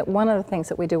to me that one of the things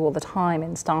that we do all the time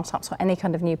in startups or any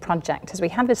kind of new project is we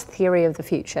have this theory of the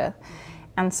future.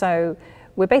 And so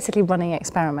we're basically running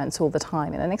experiments all the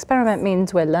time. And an experiment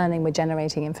means we're learning, we're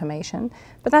generating information.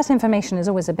 But that information is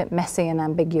always a bit messy and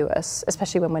ambiguous,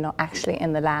 especially when we're not actually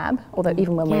in the lab. Although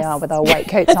even when we are with our white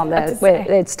coats on there,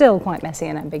 it's still quite messy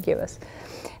and ambiguous.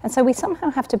 And so we somehow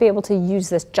have to be able to use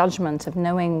this judgment of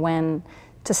knowing when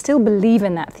to still believe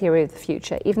in that theory of the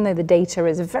future, even though the data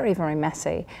is very, very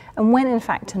messy, and when in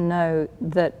fact to know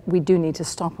that we do need to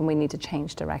stop and we need to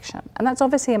change direction. And that's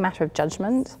obviously a matter of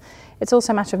judgment. It's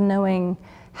also a matter of knowing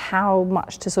how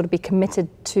much to sort of be committed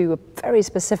to a very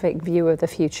specific view of the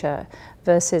future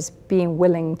versus being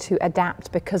willing to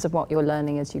adapt because of what you're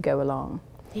learning as you go along.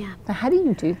 Yeah. Now, how do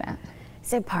you do that?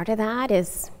 So part of that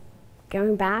is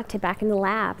going back in the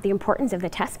lab, the importance of the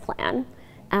test plan.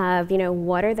 Of, you know,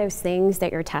 what are those things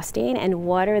that you're testing and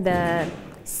what are the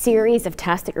series of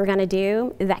tests that you're going to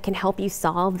do that can help you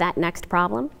solve that next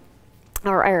problem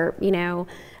or you know,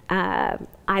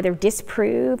 either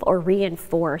disprove or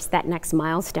reinforce that next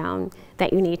milestone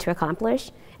that you need to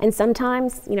accomplish. And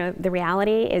sometimes, you know, the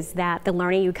reality is that the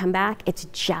learning you come back, it's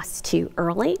just too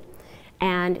early.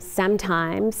 And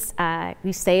sometimes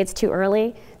you say it's too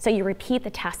early, so you repeat the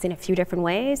test in a few different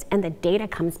ways and the data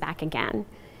comes back again.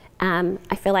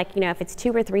 I feel like, you know, if it's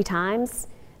 2 or 3 times,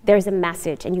 there's a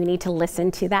message and you need to listen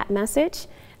to that message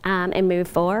and move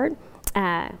forward.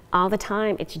 All the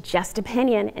time, it's just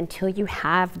opinion until you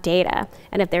have data.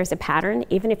 And if there's a pattern,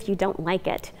 even if you don't like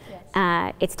it,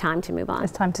 it's time to move on.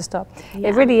 It's time to stop. Yeah.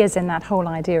 It really is in that whole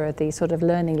idea of these sort of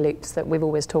learning loops that we've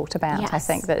always talked about. Yes. I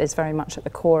think that is very much at the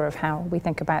core of how we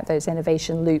think about those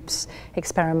innovation loops,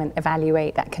 experiment,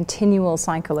 evaluate, that continual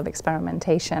cycle of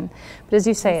experimentation. But as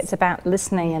you say, it's about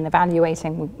listening and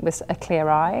evaluating with a clear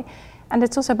eye. And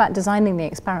it's also about designing the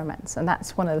experiments. And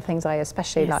that's one of the things I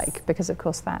especially like, because of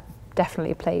course that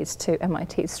definitely plays to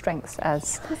MIT's strengths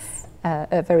as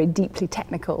a very deeply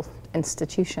technical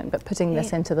institution, but putting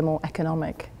this into the more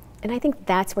economic. And I think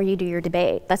that's where you do your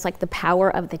debate. That's like the power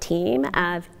of the team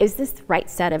of, is this the right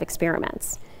set of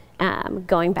experiments?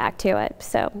 Going back to it.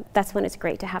 So that's when it's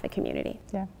great to have a community.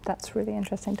 Yeah, that's really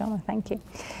interesting, Donna, thank you.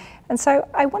 And so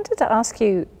I wanted to ask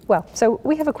you, well, so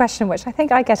we have a question which I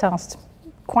think I get asked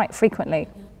quite frequently,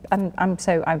 and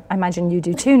I imagine you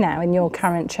do too now in your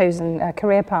current chosen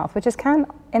career path, which is, can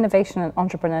innovation and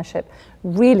entrepreneurship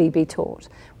really be taught?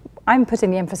 I'm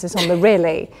putting the emphasis on the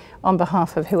really on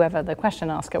behalf of whoever the question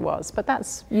asker was, but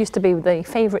that's used to be the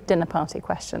favorite dinner party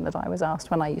question that I was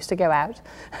asked when I used to go out.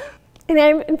 And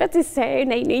I'm about to say,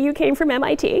 and I knew you came from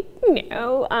MIT,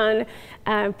 no,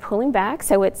 on pulling back,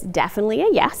 so it's definitely a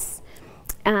yes.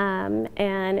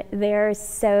 And there's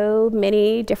so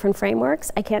many different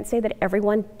frameworks. I can't say that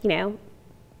everyone, you know,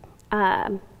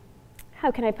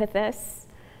 how can I put this?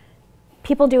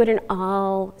 People do it in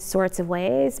all sorts of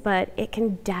ways, but it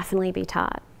can definitely be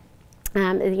taught.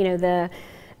 You know,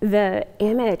 the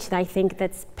image that I think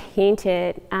that's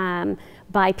painted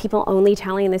by people only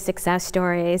telling the success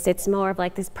stories, it's more of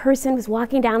like this person was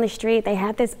walking down the street, they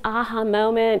had this aha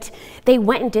moment, they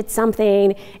went and did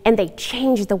something, and they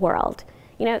changed the world.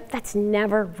 You know, that's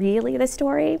never really the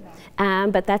story,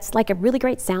 but that's like a really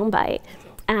great soundbite.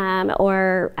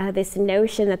 Or this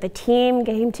notion that the team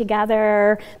came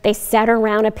together, they sat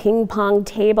around a ping pong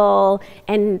table,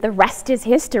 and the rest is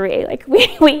history. Like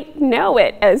we know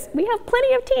it, as we have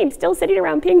plenty of teams still sitting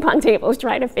around ping pong tables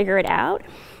trying to figure it out.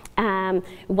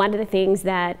 One of the things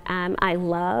that I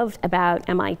loved about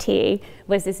MIT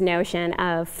was this notion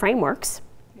of frameworks.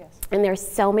 And there's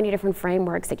so many different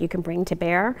frameworks that you can bring to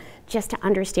bear just to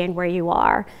understand where you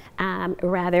are.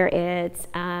 Rather it's,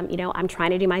 you know, I'm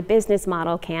trying to do my business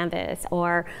model canvas,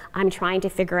 or I'm trying to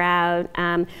figure out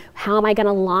how am I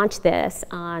gonna launch this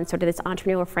on sort of this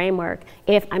entrepreneurial framework.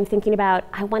 If I'm thinking about,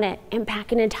 I wanna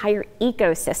impact an entire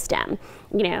ecosystem,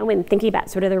 you know, and thinking about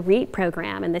sort of the REIT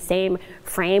program and the same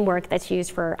framework that's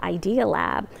used for Idea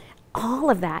Lab, all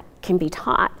of that can be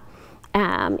taught.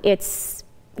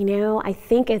 You know, I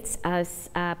think it's us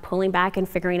pulling back and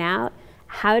figuring out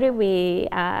how do we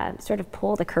sort of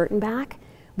pull the curtain back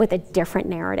with a different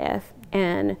narrative,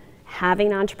 and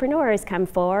having entrepreneurs come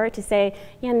forward to say,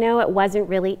 yeah, no, it wasn't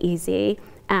really easy,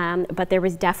 but there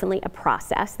was definitely a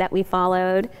process that we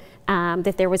followed,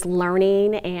 that there was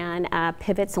learning and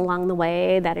pivots along the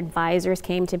way that advisors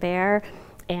came to bear.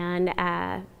 And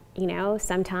you know,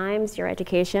 sometimes your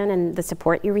education and the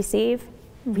support you receive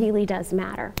really does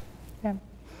matter. Yeah,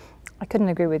 I couldn't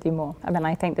agree with you more. I mean,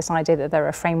 I think this idea that there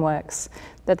are frameworks,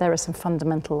 that there are some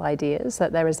fundamental ideas,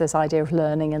 that there is this idea of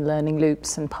learning and learning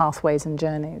loops and pathways and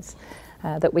journeys,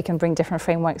 that we can bring different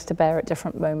frameworks to bear at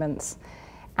different moments.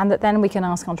 And that then we can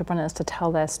ask entrepreneurs to tell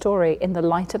their story in the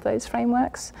light of those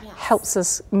frameworks, helps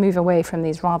us move away from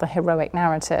these rather heroic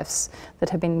narratives that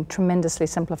have been tremendously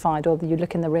simplified, or that you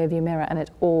look in the rearview mirror and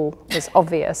it all is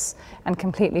obvious and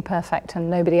completely perfect and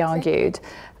nobody argued,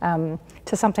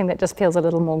 to something that just feels a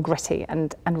little more gritty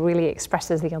and really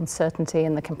expresses the uncertainty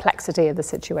and the complexity of the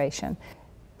situation.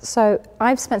 So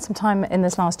I've spent some time in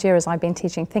this last year as I've been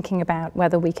teaching thinking about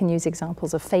whether we can use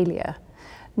examples of failure,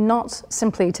 not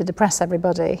simply to depress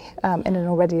everybody in an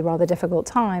already rather difficult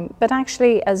time, but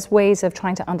actually as ways of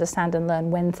trying to understand and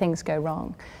learn when things go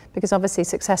wrong. Because obviously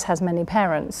success has many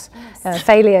parents.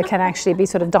 Failure can actually be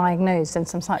sort of diagnosed in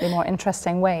some slightly more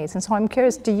interesting ways. And so I'm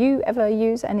curious, do you ever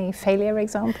use any failure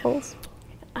examples?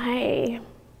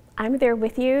 I'm there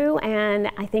with you,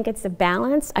 and I think it's a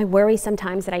balance. I worry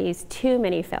sometimes that I use too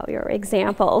many failure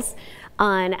examples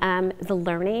on the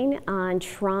learning, on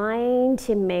trying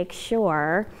to make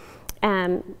sure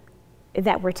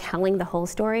that we're telling the whole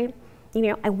story. You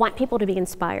know, I want people to be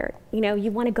inspired. You know,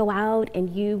 you want to go out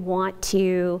and you want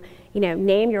to, you know,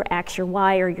 name your X, your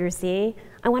Y, or your Z.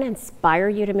 I want to inspire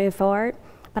you to move forward,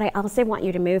 but I also want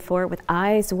you to move forward with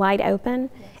eyes wide open.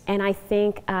 And I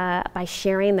think by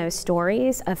sharing those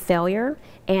stories of failure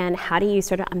and how do you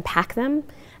sort of unpack them,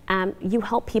 you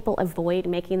help people avoid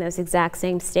making those exact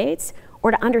same mistakes, or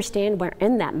to understand where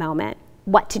in that moment,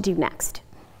 what to do next.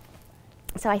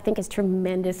 So I think it's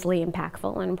tremendously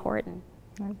impactful and important.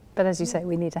 But as you say,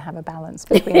 we need to have a balance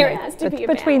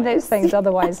between those things,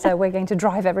 otherwise we're going to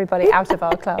drive everybody out of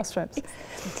our classrooms.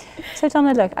 So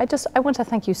Donna, look, I want to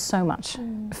thank you so much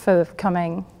for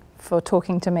coming, for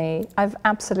talking to me. I've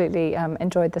absolutely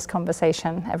enjoyed this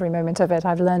conversation, every moment of it.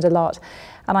 I've learned a lot,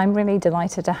 and I'm really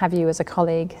delighted to have you as a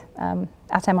colleague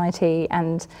at MIT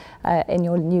and in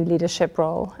your new leadership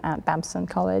role at Babson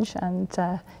College. And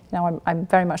you know, I'm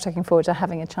very much looking forward to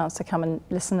having a chance to come and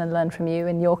listen and learn from you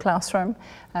in your classroom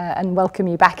and welcome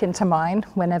you back into mine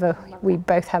whenever we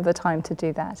both have the time to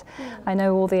do that. I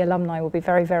know all the alumni will be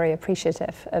very, very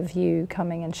appreciative of you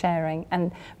coming and sharing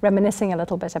and reminiscing a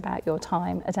little bit about your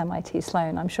time at MIT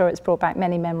Sloan. I'm sure it's brought back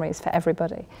many memories for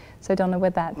everybody. So Donna,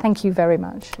 with that, thank you very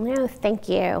much. No, thank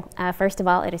you. First of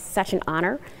all, it is such an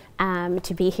honor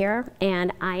to be here,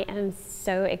 and I am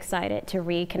so excited to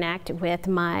reconnect with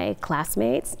my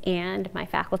classmates and my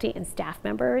faculty and staff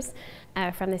members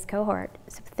from this cohort.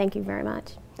 So thank you very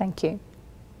much. Thank you.